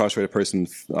the incarcerated person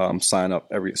sign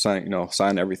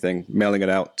everything, mailing it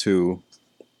out to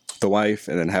the wife,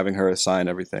 and then having her sign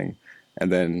everything,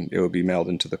 and then it would be mailed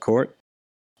into the court.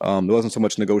 There wasn't so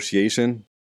much negotiation.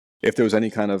 If there was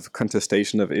any kind of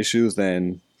contestation of issues,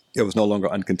 then it was no longer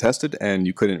uncontested, and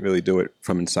you couldn't really do it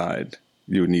from inside.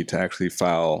 You would need to actually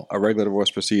file a regular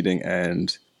divorce proceeding,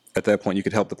 and at that point you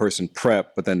could help the person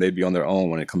prep, but then they'd be on their own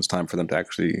when it comes time for them to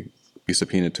actually be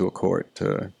subpoenaed to a court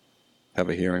to have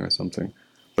a hearing or something.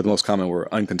 But the most common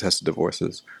were uncontested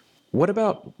divorces. What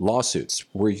about lawsuits?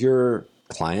 Were your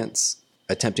clients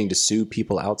attempting to sue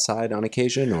people outside on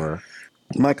occasion, or?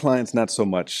 My clients, not so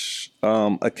much.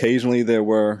 Occasionally there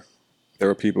were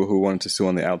people who wanted to sue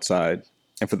on the outside.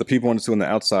 And for the people who wanted to sue on the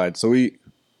outside,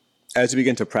 as you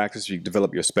begin to practice, you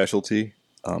develop your specialty.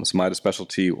 So my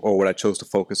specialty, or what I chose to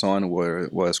focus on,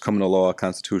 was criminal law,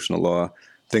 constitutional law,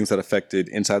 things that affected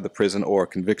inside the prison or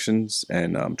convictions,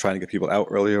 and trying to get people out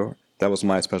earlier. That was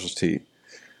my specialty.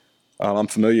 I'm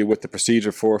familiar with the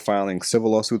procedure for filing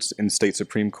civil lawsuits in state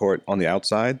Supreme Court on the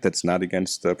outside. That's not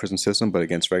against the prison system, but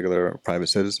against regular private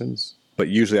citizens. But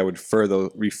usually I would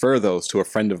refer those to a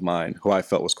friend of mine who I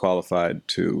felt was qualified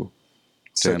to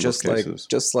So handle cases.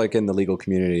 just like in the legal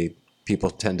community, people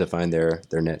tend to find their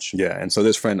niche. Yeah, and so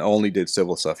this friend only did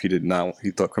civil stuff. He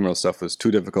thought criminal stuff was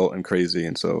too difficult and crazy,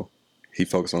 and so he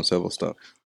focused on civil stuff.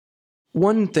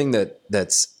 One thing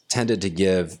that's tended to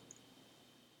give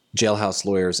jailhouse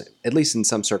lawyers, at least in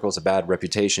some circles, a bad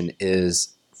reputation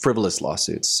is frivolous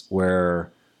lawsuits,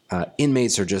 where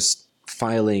inmates are just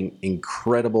filing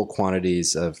incredible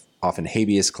quantities of often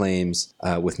habeas claims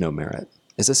with no merit.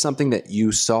 Is this something that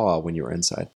you saw when you were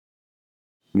inside?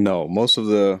 No,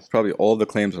 probably all the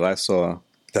claims that I saw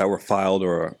that were filed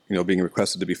or being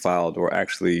requested to be filed were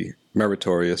actually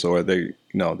meritorious, or there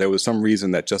was some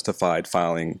reason that justified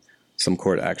filing some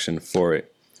court action for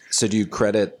it. So do you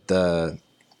credit the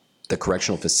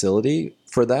correctional facility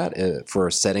for that,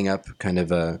 for setting up kind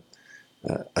of a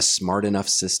smart enough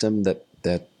system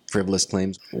that frivolous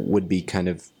claims would be kind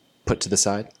of put to the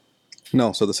side?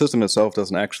 No, so the system itself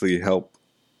doesn't actually help.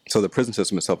 So the prison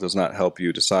system itself does not help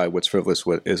you decide what's frivolous,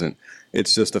 what isn't.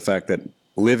 It's just the fact that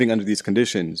living under these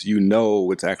conditions,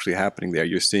 what's actually happening there.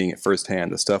 You're seeing it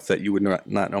firsthand, the stuff that you would not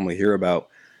normally hear about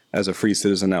as a free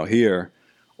citizen out here,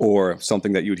 or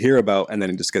something that you'd hear about and then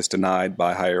it just gets denied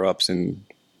by higher ups in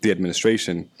the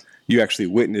administration. You actually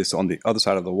witness on the other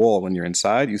side of the wall when you're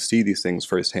inside. You see these things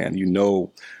firsthand. You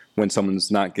know when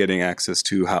someone's not getting access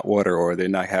to hot water, or they're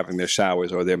not having their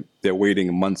showers, or they're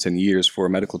waiting months and years for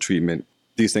medical treatment.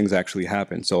 These things actually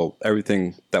happen. So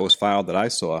everything that was filed that I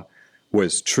saw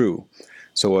was true.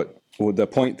 So the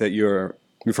point that you're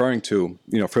referring to,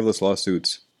 frivolous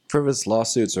lawsuits. Frivolous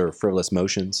lawsuits or frivolous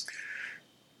motions?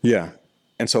 Yeah.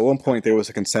 And so at one point there was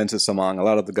a consensus among a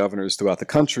lot of the governors throughout the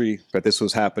country that this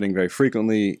was happening very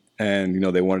frequently, and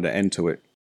they wanted an end to it.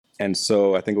 And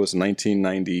so I think it was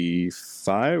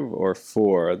 1995 or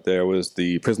 4, there was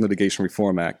the Prison Litigation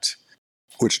Reform Act,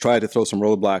 which tried to throw some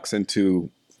roadblocks into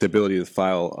the ability to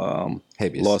file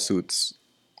lawsuits,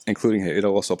 including, it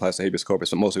also applies to habeas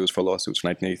corpus, but mostly it was for lawsuits for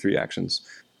 1983 actions.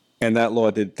 And that law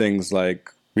did things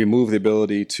like remove the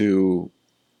ability to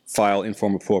file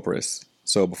informal pauperis.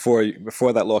 So before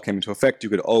that law came into effect,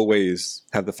 you could always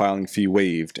have the filing fee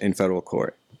waived in federal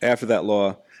court. After that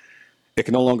law, it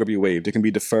can no longer be waived. It can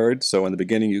be deferred. So in the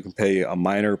beginning, you can pay a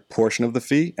minor portion of the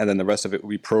fee, and then the rest of it will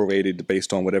be prorated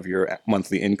based on whatever your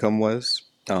monthly income was.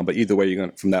 But either way,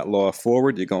 from that law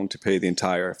forward, you're going to pay the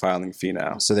entire filing fee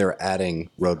now. So they're adding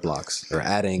roadblocks. They're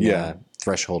adding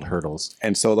threshold hurdles.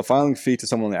 And so the filing fee to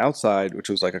someone on the outside, which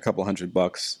was like a couple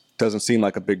 $100, doesn't seem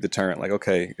like a big deterrent. Like,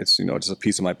 okay, it's just a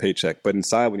piece of my paycheck. But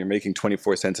inside, when you're making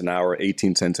 24 cents an hour,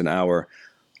 18 cents an hour,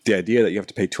 the idea that you have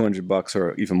to pay $200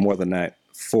 or even more than that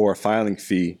for a filing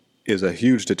fee is a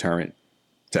huge deterrent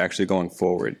to actually going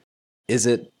forward. Is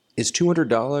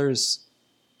 $200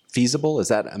 feasible? Is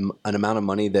that an amount of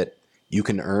money that you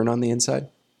can earn on the inside?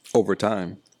 Over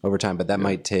time, but that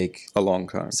might take a long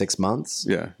time. 6 months?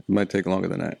 Yeah, it might take longer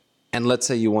than that. And let's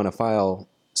say you want to file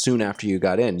soon after you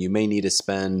got in. You may need to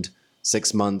spend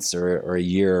 6 months or a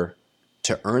year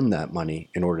to earn that money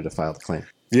in order to file the claim.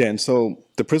 Yeah, and so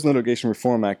the Prison Litigation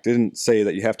Reform Act didn't say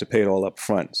that you have to pay it all up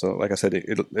front. So like I said,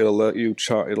 it'll let you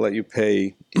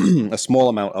pay a small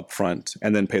amount up front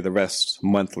and then pay the rest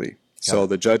monthly. So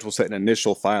the judge will set an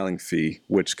initial filing fee,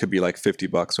 which could be like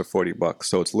 $50 or $40.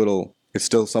 So it's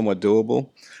still somewhat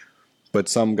doable. But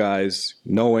some guys,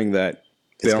 knowing that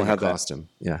they don't have cost them.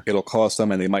 Yeah, it'll cost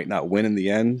them, and they might not win in the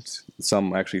end.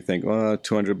 Some actually think,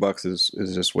 $200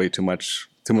 is just way too much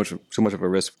of a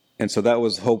risk. And so that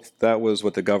was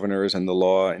what the governors and the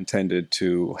law intended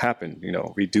to happen.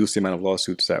 Reduce the amount of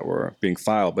lawsuits that were being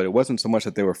filed. But it wasn't so much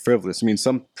that they were frivolous. I mean,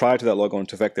 prior to that law going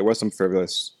into effect, there were some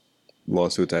frivolous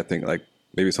lawsuits. I think, like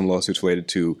maybe some lawsuits related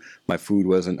to my food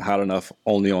wasn't hot enough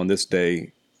only on this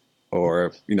day,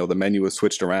 or the menu was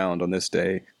switched around on this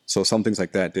day. So some things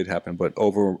like that did happen. But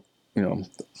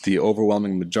the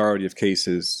overwhelming majority of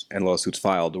cases and lawsuits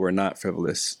filed were not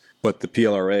frivolous. But the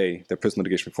PLRA, the Prison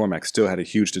Litigation Reform Act, still had a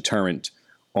huge deterrent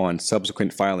on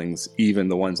subsequent filings, even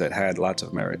the ones that had lots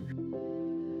of merit.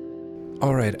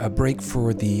 All right, a break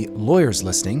for the lawyers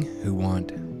listening who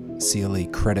want CLE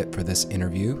credit for this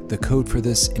interview. The code for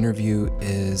this interview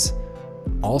is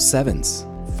all sevens,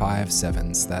 5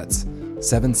 sevens. That's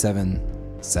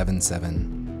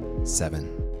 77777.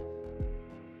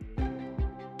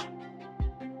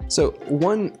 So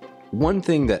one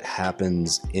thing that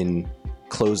happens in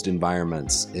closed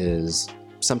environments is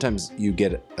sometimes you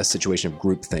get a situation of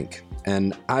groupthink.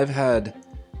 And I've had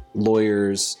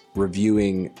lawyers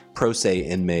reviewing pro se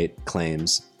inmate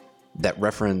claims that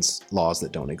reference laws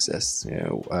that don't exist.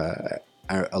 A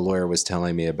lawyer was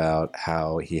telling me about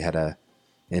how he had an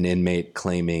inmate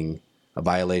claiming a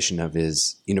violation of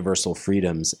his Universal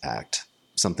Freedoms Act,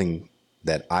 something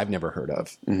that I've never heard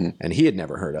of, and he had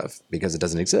never heard of because it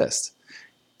doesn't exist.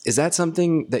 Is that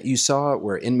something that you saw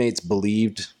where inmates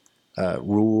believed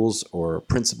rules or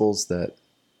principles that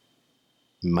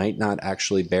might not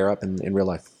actually bear up in real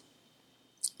life?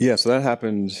 Yeah, so that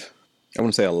happened, I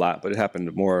wouldn't say a lot, but it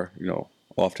happened more,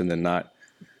 often than not.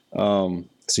 So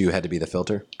you had to be the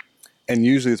filter? And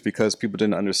usually it's because people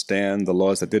didn't understand the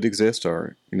laws that did exist,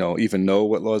 or, even know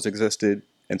what laws existed.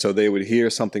 And so they would hear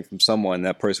something from someone,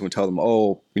 that person would tell them,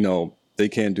 they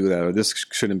can't do that, or this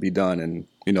shouldn't be done, and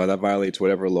that violates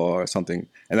whatever law or something.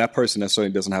 And that person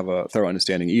necessarily doesn't have a thorough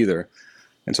understanding either.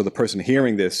 And so the person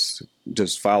hearing this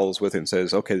just follows with it and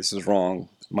says, okay, this is wrong.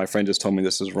 My friend just told me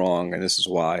this is wrong, and this is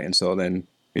why. And so then,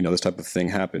 this type of thing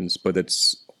happens. But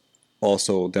it's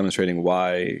also demonstrating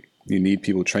why you need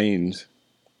people trained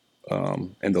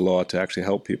in the law to actually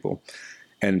help people.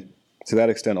 And to that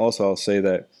extent, also, I'll say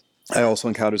that I also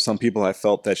encountered some people I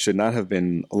felt that should not have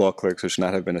been law clerks or should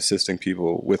not have been assisting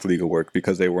people with legal work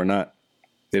because they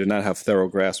did not have thorough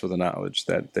grasp of the knowledge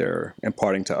that they're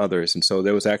imparting to others. And so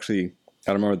there was actually,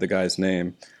 I don't remember the guy's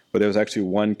name, but there was actually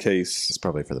one case. It's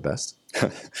probably for the best. Yeah,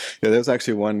 there was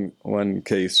actually one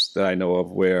case that I know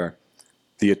of where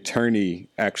the attorney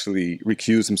actually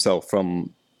recused himself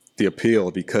from the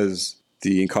appeal because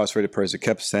the incarcerated person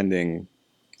kept sending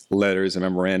letters and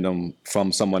memorandum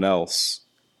from someone else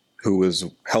who was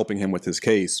helping him with his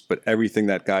case, but everything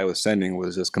that guy was sending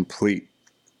was just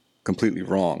completely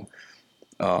wrong,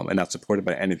 and not supported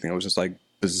by anything. It was just like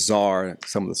bizarre,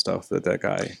 some of the stuff that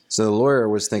guy. So the lawyer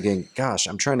was thinking, gosh,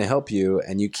 I'm trying to help you,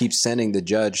 and you keep sending the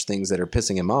judge things that are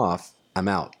pissing him off. I'm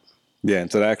out. Yeah,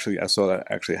 and so I saw that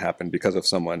actually happen because of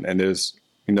someone. And there's,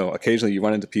 occasionally you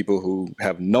run into people who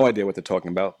have no idea what they're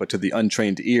talking about, but to the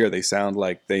untrained ear, they sound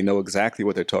like they know exactly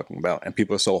what they're talking about. And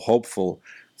people are so hopeful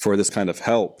for this kind of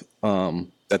help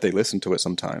that they listen to it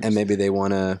sometimes. And maybe they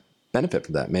want to benefit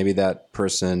from that. Maybe that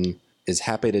person is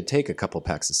happy to take a couple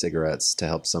packs of cigarettes to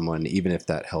help someone, even if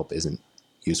that help isn't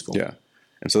useful. Yeah.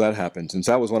 And so that happens. And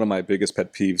so that was one of my biggest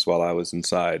pet peeves while I was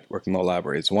inside working law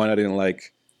libraries. One, I didn't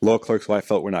like law clerks who I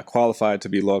felt were not qualified to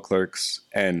be law clerks,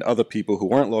 and other people who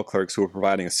weren't law clerks who were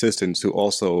providing assistance who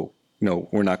also,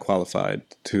 were not qualified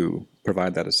to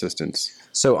provide that assistance.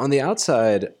 So on the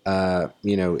outside,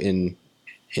 in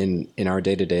our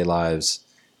day-to-day lives,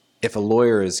 if a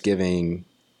lawyer is giving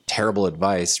terrible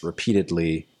advice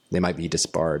repeatedly, they might be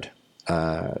disbarred.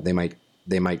 They might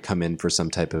come in for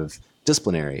some type of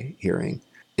disciplinary hearing.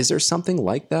 Is there something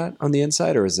like that on the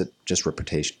inside, or is it just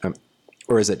reputation?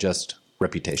 Or is it just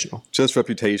reputational? Just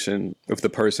reputation. If the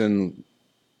person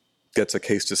gets a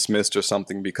case dismissed or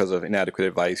something because of inadequate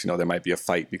advice, there might be a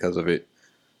fight because of it.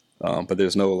 But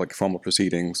there's no formal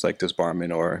proceedings like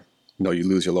disbarment or you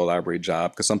lose your law library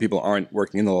job, because some people aren't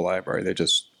working in the law library. They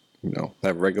just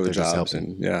have regular jobs,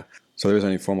 and so there isn't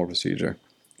any formal procedure.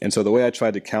 And so the way I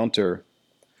tried to counter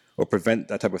or prevent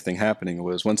that type of thing happening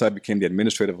was once I became the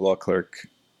administrative law clerk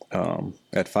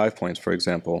at 5 Points, for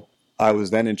example, I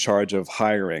was then in charge of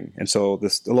hiring. And so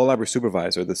the law library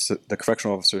supervisor, the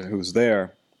correctional officer who's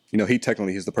there, he's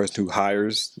the person who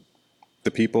hires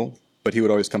the people, but he would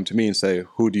always come to me and say,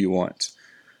 who do you want?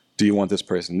 do you want this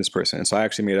person, this person? And so I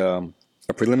actually made a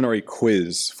preliminary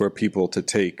quiz for people to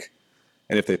take.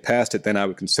 And if they passed it, then I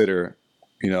would consider,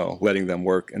 letting them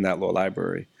work in that law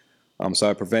library. So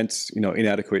I prevent,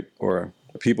 inadequate or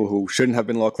people who shouldn't have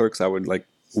been law clerks. I would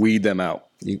weed them out.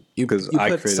 You put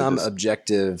some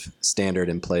objective standard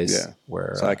in place.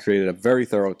 Yeah. So I created a very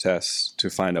thorough test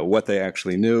to find out what they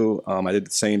actually knew. I did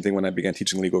the same thing when I began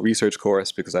teaching legal research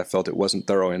course because I felt it wasn't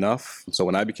thorough enough. So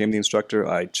when I became the instructor,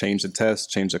 I changed the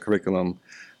test, changed the curriculum,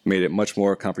 made it much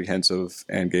more comprehensive,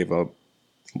 and gave a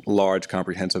large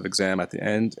comprehensive exam at the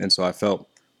end. And so I felt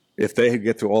if they could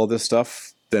get through all this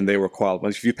stuff, then they were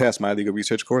qualified. If you passed my legal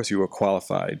research course, you were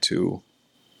qualified to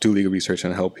do legal research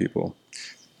and help people.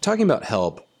 Talking about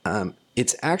help,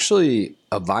 it's actually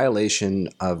a violation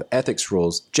of ethics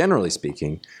rules, generally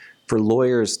speaking, for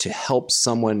lawyers to help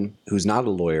someone who's not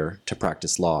a lawyer to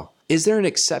practice law. Is there an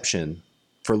exception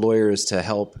for lawyers to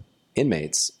help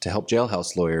inmates, to help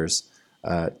jailhouse lawyers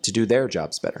to do their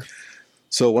jobs better?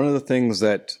 So one of the things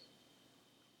that,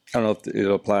 I don't know if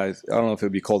it applies, I don't know if it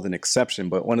would be called an exception,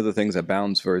 but one of the things that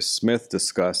Bounds v. Smith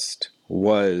discussed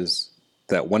was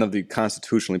that one of the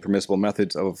constitutionally permissible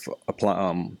methods of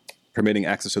permitting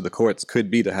access to the courts could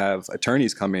be to have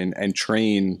attorneys come in and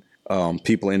train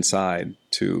people inside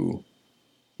to,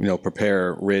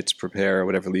 prepare writs, prepare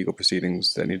whatever legal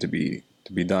proceedings that need to be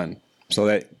done. So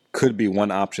that could be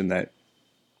one option that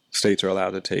states are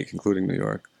allowed to take, including New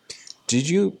York. Did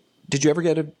you ever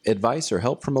get advice or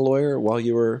help from a lawyer while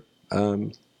you were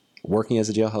working as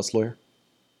a jailhouse lawyer?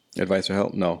 Advice or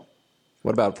help? No.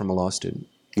 What about from a law student?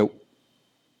 Nope.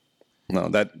 No,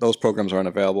 those programs aren't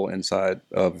available inside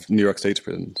of New York State's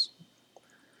prisons.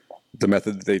 The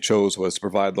method that they chose was to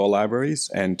provide law libraries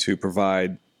and to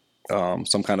provide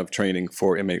some kind of training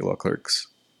for inmate law clerks.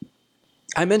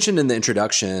 I mentioned in the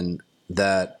introduction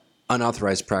that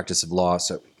unauthorized practice of law,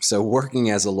 so working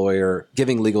as a lawyer,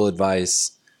 giving legal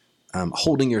advice,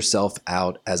 holding yourself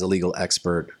out as a legal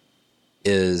expert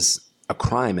is a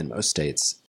crime in most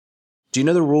states. Do you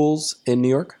know the rules in New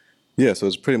York? Yeah, so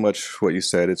it's pretty much what you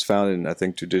said. It's found in, I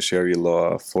think, Judiciary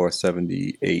Law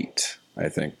 478, I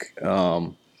think.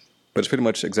 But it's pretty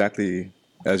much exactly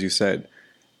as you said.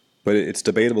 But it's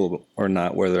debatable or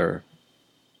not whether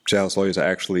jailhouse lawyers are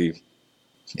actually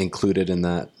included in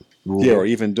that rule. Yeah, or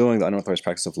even doing the unauthorized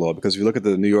practice of law. Because if you look at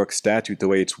the New York statute, the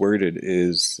way it's worded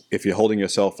is if you're holding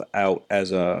yourself out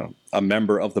as a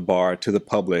member of the bar to the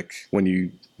public when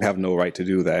you have no right to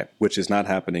do that, which is not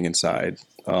happening inside.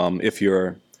 If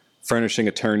you're furnishing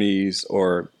attorneys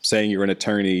or saying you're an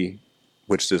attorney,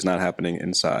 which is not happening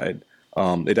inside.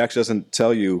 It actually doesn't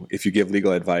tell you if you give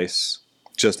legal advice,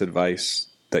 just advice,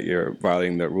 that you're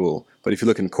violating that rule. But if you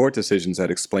look in court decisions that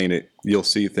explain it, you'll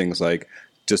see things like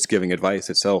just giving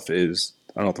advice itself is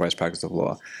unauthorized practice of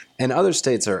law. And other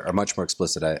states are much more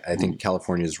explicit. I think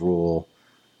California's rule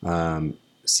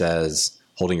says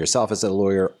holding yourself as a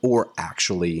lawyer or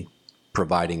actually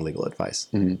providing legal advice.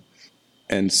 Mm-hmm.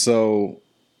 And so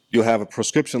you'll have a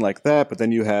prescription like that, but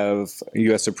then you have a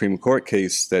U.S. Supreme Court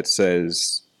case that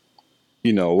says,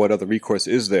 what other recourse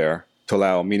is there to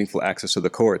allow meaningful access to the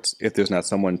courts if there's not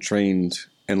someone trained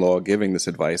in law giving this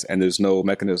advice, and there's no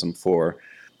mechanism for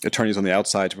attorneys on the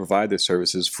outside to provide their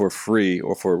services for free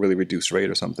or for a really reduced rate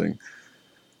or something.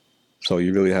 So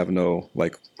you really have no,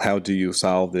 how do you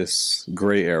solve this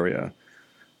gray area?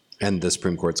 And the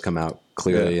Supreme Court's come out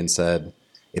clearly and said,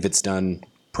 if it's done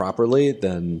properly,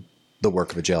 then the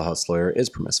work of a jailhouse lawyer is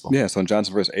permissible. Yeah, so in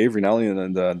Johnson v. Avery, not only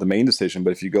in the main decision,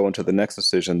 but if you go into the next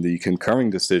decision, the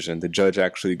concurring decision, the judge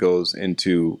actually goes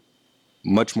into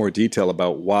much more detail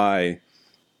about why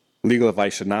legal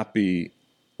advice should not be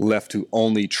left to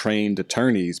only trained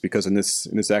attorneys, because in this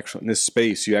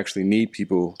space, you actually need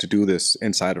people to do this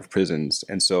inside of prisons.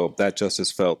 And so that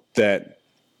justice felt that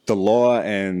the law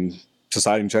and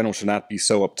society in general should not be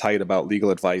so uptight about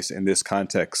legal advice in this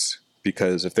context,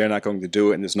 because if they're not going to do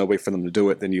it and there's no way for them to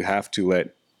do it, then you have to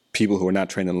let people who are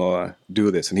not trained in law do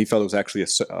this. And he felt it was actually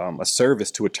a service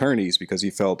to attorneys, because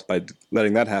he felt by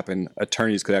letting that happen,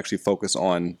 attorneys could actually focus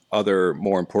on other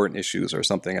more important issues or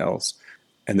something else.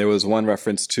 And there was one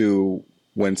reference to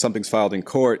when something's filed in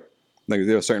court,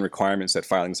 there are certain requirements that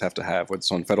filings have to have, whether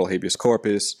it's on federal habeas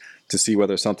corpus, to see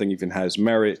whether something even has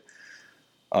merit.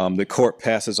 The court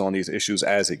passes on these issues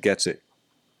as it gets it.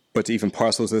 But to even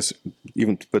parse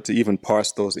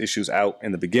those issues out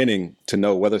in the beginning to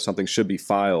know whether something should be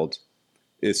filed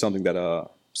is something that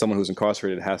someone who's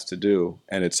incarcerated has to do,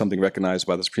 and it's something recognized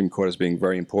by the Supreme Court as being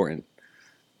very important,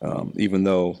 even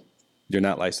though you're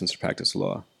not licensed to practice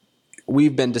law.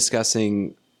 We've been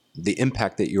discussing the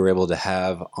impact that you were able to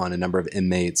have on a number of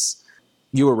inmates.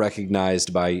 You were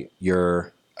recognized by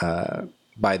your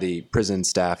by the prison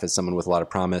staff as someone with a lot of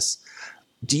promise.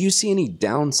 Do you see any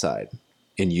downside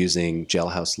in using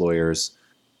jailhouse lawyers?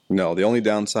 No, the only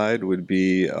downside would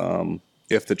be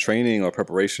if the training or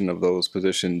preparation of those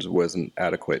positions wasn't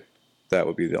adequate. That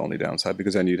would be the only downside,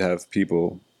 because then you'd have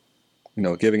people,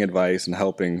 giving advice and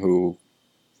helping who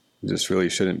just really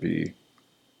shouldn't be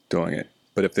doing it.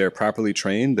 But if they're properly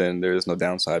trained, then there is no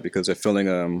downside, because they're filling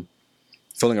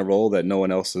a role that no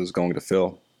one else is going to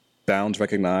fill. Bounds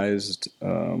recognized,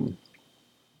 and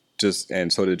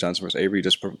so did Johnson vs. Avery.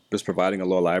 Just providing a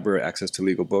law library access to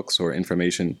legal books or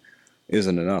information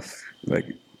isn't enough. Like,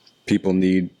 people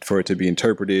need for it to be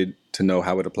interpreted, to know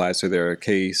how it applies to their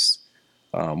case,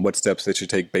 what steps they should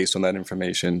take based on that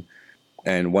information.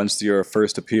 And once your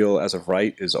first appeal as of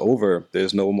right is over,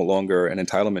 there's no longer an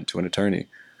entitlement to an attorney.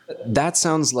 That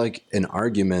sounds like an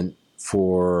argument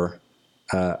for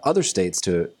other states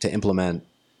to implement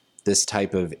this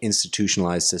type of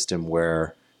institutionalized system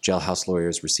where jailhouse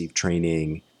lawyers receive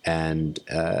training and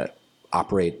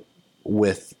operate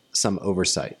with some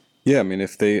oversight. Yeah, I mean,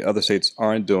 if other states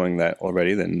aren't doing that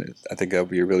already, then I think that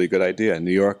would be a really good idea.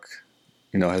 New York,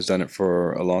 has done it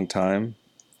for a long time.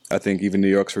 I think even New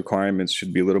York's requirements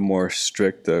should be a little more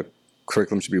strict. The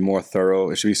curriculum should be more thorough.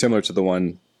 It should be similar to the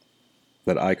one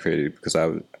that I created, because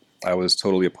I was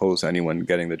totally opposed to anyone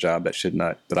getting the job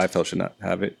that I felt should not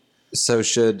have it. So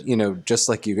should, just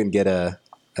like you can get a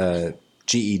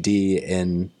GED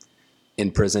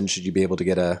in prison, should you be able to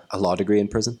get a law degree in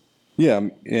prison? Yeah,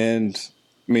 and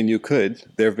I mean, you could.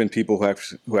 There have been people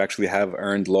who actually have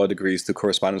earned law degrees through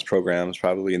correspondence programs,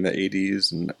 probably in the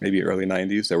 80s and maybe early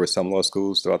 90s. There were some law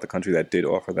schools throughout the country that did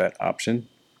offer that option.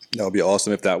 That would be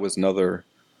awesome if that was another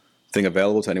thing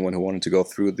available to anyone who wanted to go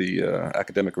through the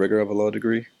academic rigor of a law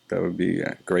degree. That would be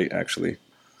great, actually.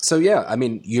 So yeah, I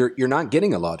mean, you're not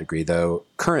getting a law degree though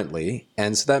currently,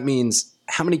 and so that means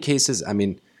how many cases? I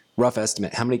mean, rough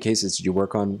estimate. How many cases did you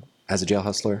work on as a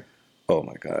jailhouse lawyer? Oh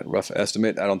my God, rough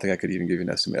estimate. I don't think I could even give you an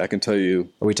estimate. I can tell you.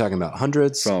 Are we talking about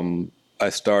hundreds? I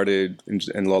started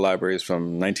in law libraries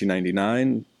from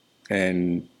 1999,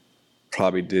 and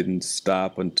probably didn't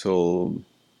stop until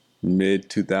mid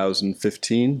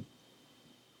 2015.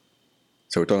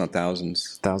 So we're talking about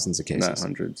thousands. Thousands of cases. Not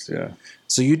hundreds, yeah.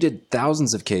 So you did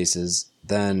thousands of cases.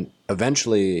 Then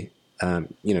eventually,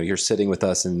 you're sitting with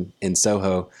us in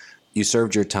Soho. You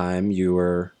served your time. You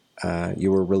were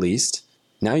released.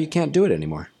 Now you can't do it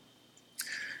anymore.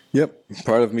 Yep.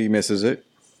 Part of me misses it.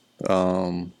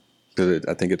 Because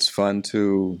I think it's fun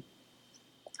to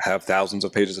have thousands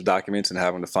of pages of documents and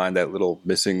having to find that little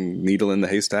missing needle in the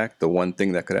haystack, the one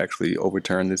thing that could actually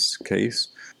overturn this case.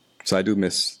 So I do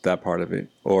miss that part of it.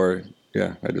 Or,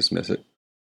 yeah, I just miss it.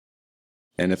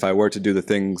 And if I were to do the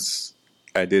things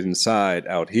I did inside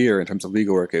out here in terms of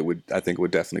legal work, I think it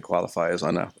would definitely qualify as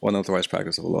unauthorized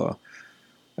practice of law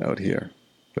out here.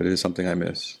 But it is something I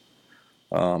miss.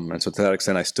 And so to that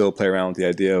extent, I still play around with the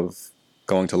idea of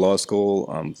going to law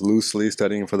school, loosely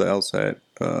studying for the LSAT.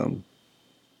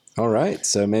 All right.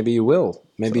 So maybe you will.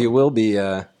 Maybe you will be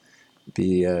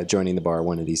joining the bar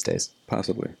one of these days.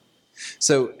 Possibly.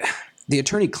 So the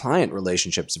attorney-client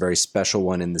relationship is a very special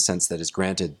one in the sense that it's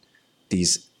granted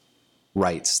these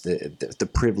rights, the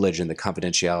privilege and the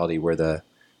confidentiality where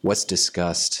what's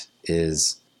discussed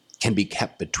can be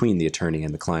kept between the attorney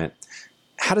and the client.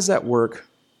 How does that work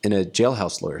in a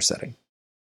jailhouse lawyer setting?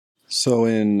 So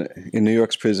in New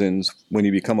York's prisons, when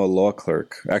you become a law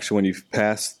clerk, actually when you've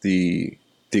passed the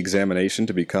examination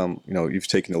to become, you've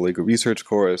taken the legal research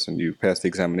course and you've passed the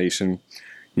examination,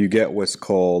 you get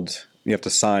you have to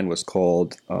sign what's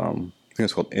called, I think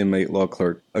it's called Inmate Law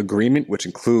Clerk Agreement, which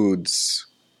includes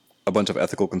a bunch of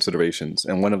ethical considerations.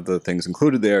 And one of the things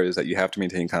included there is that you have to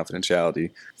maintain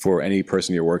confidentiality for any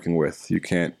person you're working with. You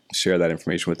can't share that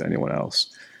information with anyone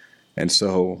else. And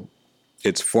so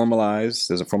it's formalized.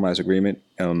 There's a formalized agreement.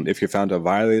 If you're found to have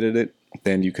violated it,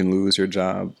 then you can lose your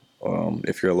job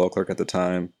if you're a law clerk at the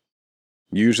time.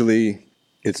 Usually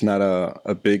it's not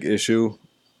a big issue.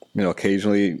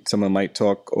 Occasionally someone might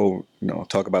talk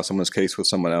about someone's case with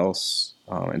someone else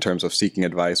in terms of seeking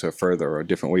advice or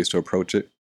different ways to approach it.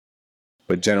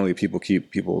 But generally, people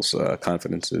keep people's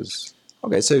confidences.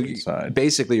 Okay, so inside.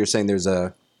 Basically, you're saying there's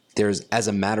as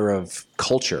a matter of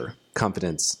culture,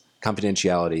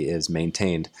 confidentiality is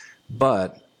maintained,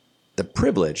 but the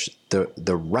privilege,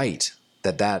 the right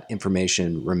that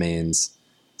information remains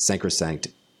sacrosanct,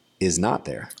 is not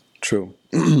there. True,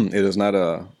 it is not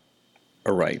a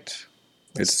right.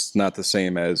 It's not the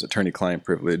same as attorney-client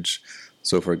privilege.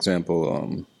 So, for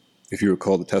example, if you were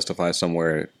called to testify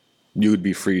somewhere, you would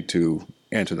be free to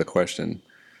answer the question.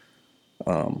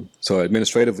 So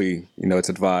administratively, it's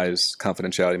advised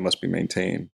confidentiality must be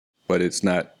maintained, but it's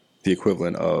not the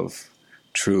equivalent of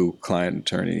true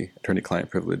attorney-client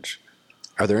privilege.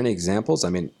 Are there any examples? I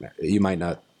mean, you might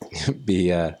not be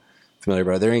familiar,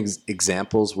 but are there any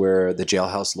examples where the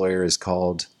jailhouse lawyer is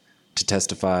called to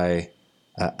testify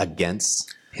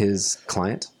against his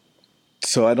client?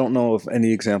 So I don't know of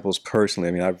any examples personally.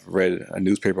 I mean, I've read a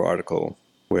newspaper article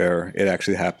where it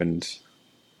actually happened,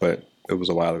 but it was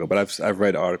a while ago. But I've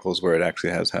read articles where it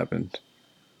actually has happened,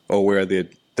 or where the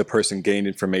person gained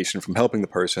information from helping the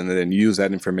person and then used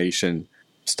that information,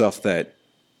 stuff that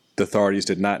the authorities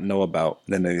did not know about,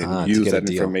 and then they used that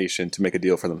information to make a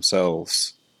deal for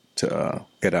themselves to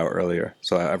get out earlier.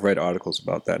 So I've read articles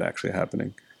about that actually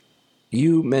happening.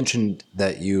 You mentioned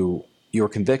that you were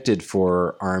convicted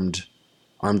for armed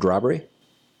robbery.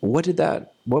 What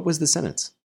was the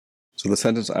sentence? So the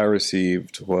sentence I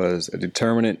received was a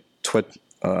determinate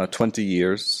 20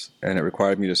 years, and it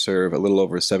required me to serve a little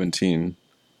over 17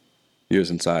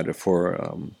 years inside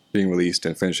before being released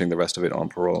and finishing the rest of it on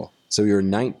parole. So you were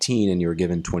 19 and you were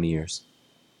given 20 years.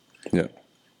 Yeah.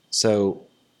 So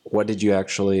what did you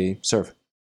actually serve?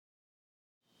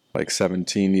 Like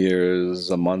 17 years,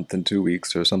 a month and 2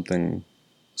 weeks or something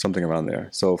around there.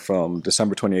 So from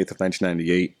December 28th of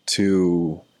 1998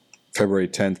 to February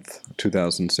 10th,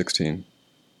 2016.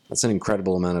 That's an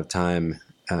incredible amount of time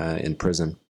in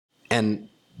prison. And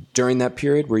during that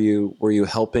period, were you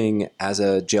helping as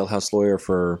a jailhouse lawyer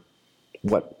for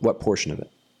what portion of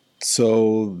it?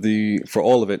 So for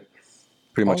all of it,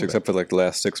 pretty much, except for like the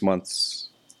last 6 months,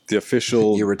 the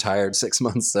official. You retired 6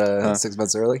 months. 6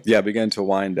 months early. Yeah, I began to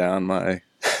wind down my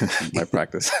my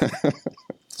practice.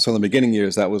 So in the beginning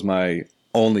years, that was my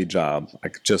only job,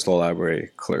 like just law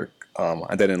library clerk.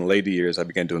 And then in later years, I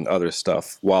began doing other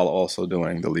stuff while also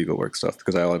doing the legal work stuff,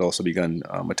 because I had also begun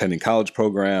attending college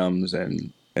programs,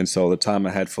 and so the time I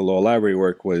had for law library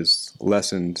work was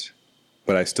lessened,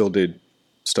 but I still did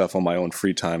stuff on my own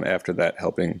free time after that,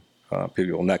 helping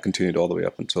people, and that continued all the way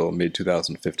up until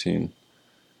mid-2015.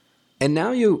 And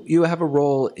now you have a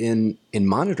role in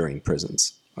monitoring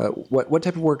prisons. What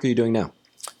type of work are you doing now?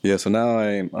 Yeah, so now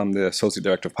I'm the Associate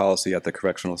Director of Policy at the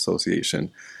Correctional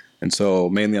Association. And so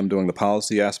mainly I'm doing the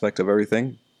policy aspect of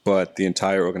everything, but the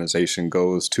entire organization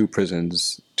goes to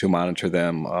prisons to monitor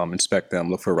them, inspect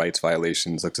them, look for rights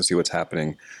violations, look to see what's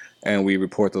happening. And we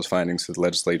report those findings to the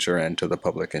legislature and to the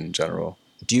public in general.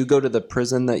 Do you go to the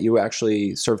prison that you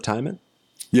actually serve time in?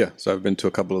 Yeah, so I've been to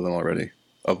a couple of them already,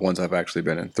 of ones I've actually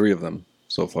been in. 3 of them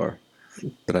so far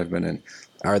that I've been in.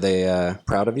 Are they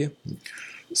proud of you?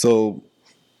 So,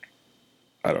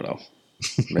 I don't know.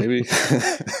 Maybe.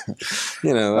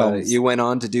 You went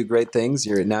on to do great things.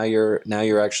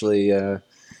 You're actually. So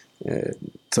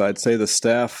I'd say a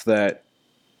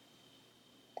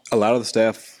lot of the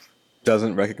staff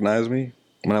doesn't recognize me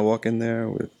when I walk in there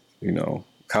with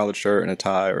collared shirt and a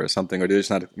tie or something, or they're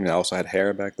just not. I also had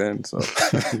hair back then, so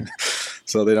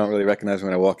so they don't really recognize me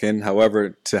when I walk in.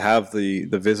 However, to have the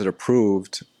visit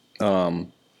approved,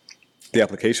 the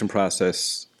application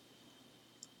process.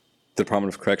 The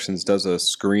Department of Corrections does a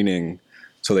screening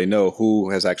so they know who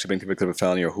has actually been convicted of a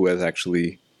felony or who has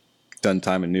actually done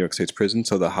time in New York State's prison.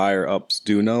 So the higher ups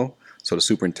do know. So the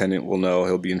superintendent will know,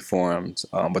 he'll be informed,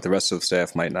 but the rest of the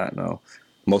staff might not know.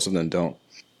 Most of them don't.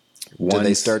 Do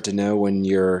they start to know when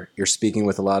you're speaking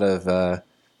with a lot of,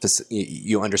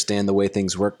 you understand the way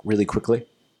things work really quickly?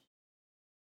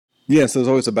 Yes, there's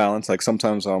always a balance. Like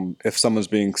sometimes if someone's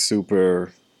being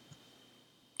super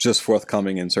just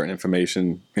forthcoming in certain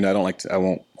information, I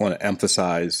won't want to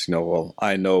emphasize, well,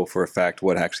 I know for a fact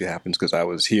what actually happens because I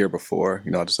was here before.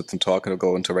 I'll just let them talk and it'll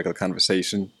go into a regular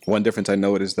conversation. One difference I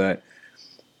note is that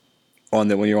when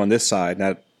you're on this side,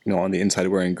 not on the inside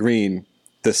wearing green,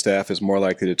 the staff is more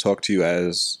likely to talk to you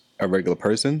as a regular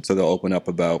person. So they'll open up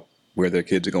about where their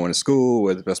kids are going to school,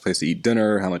 where the best place to eat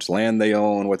dinner, how much land they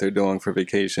own, what they're doing for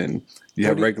vacation.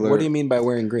 What do you mean by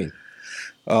wearing green?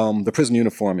 The prison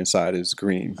uniform inside is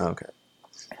green. Okay.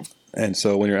 And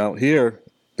so when you're out here,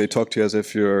 they talk to you as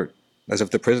if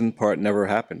the prison part never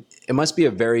happened. It must be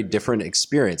a very different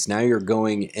experience. Now you're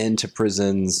going into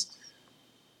prisons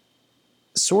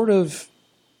sort of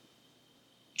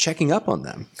checking up on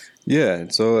them. Yeah.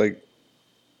 And so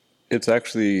it's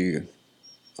actually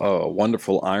a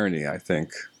wonderful irony, I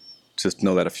think, just to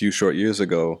know that a few short years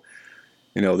ago,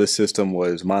 this system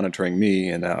was monitoring me,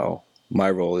 and now my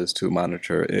role is to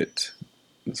monitor it.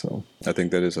 So I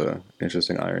think that is an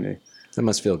interesting irony. That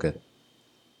must feel good.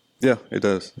 Yeah, it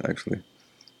does, actually.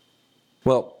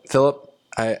 Well, Philip,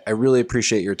 I really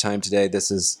appreciate your time today.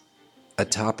 This is a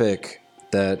topic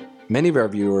that many of our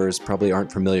viewers probably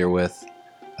aren't familiar with.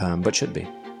 but should be.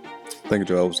 Thank you,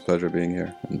 Joel. It was a pleasure being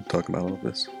here and talking about all of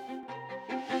this.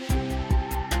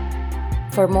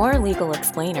 For more legal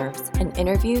explainers and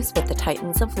interviews with the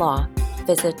titans of law,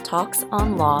 visit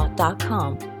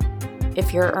talksonlaw.com.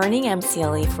 If you're earning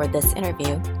MCLE for this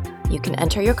interview, you can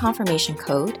enter your confirmation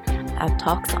code at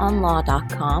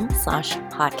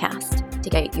talksonlaw.com/podcast to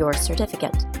get your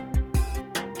certificate.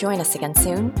 Join us again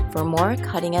soon for more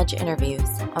cutting-edge interviews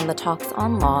on the Talks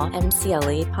on Law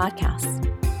MCLE podcast.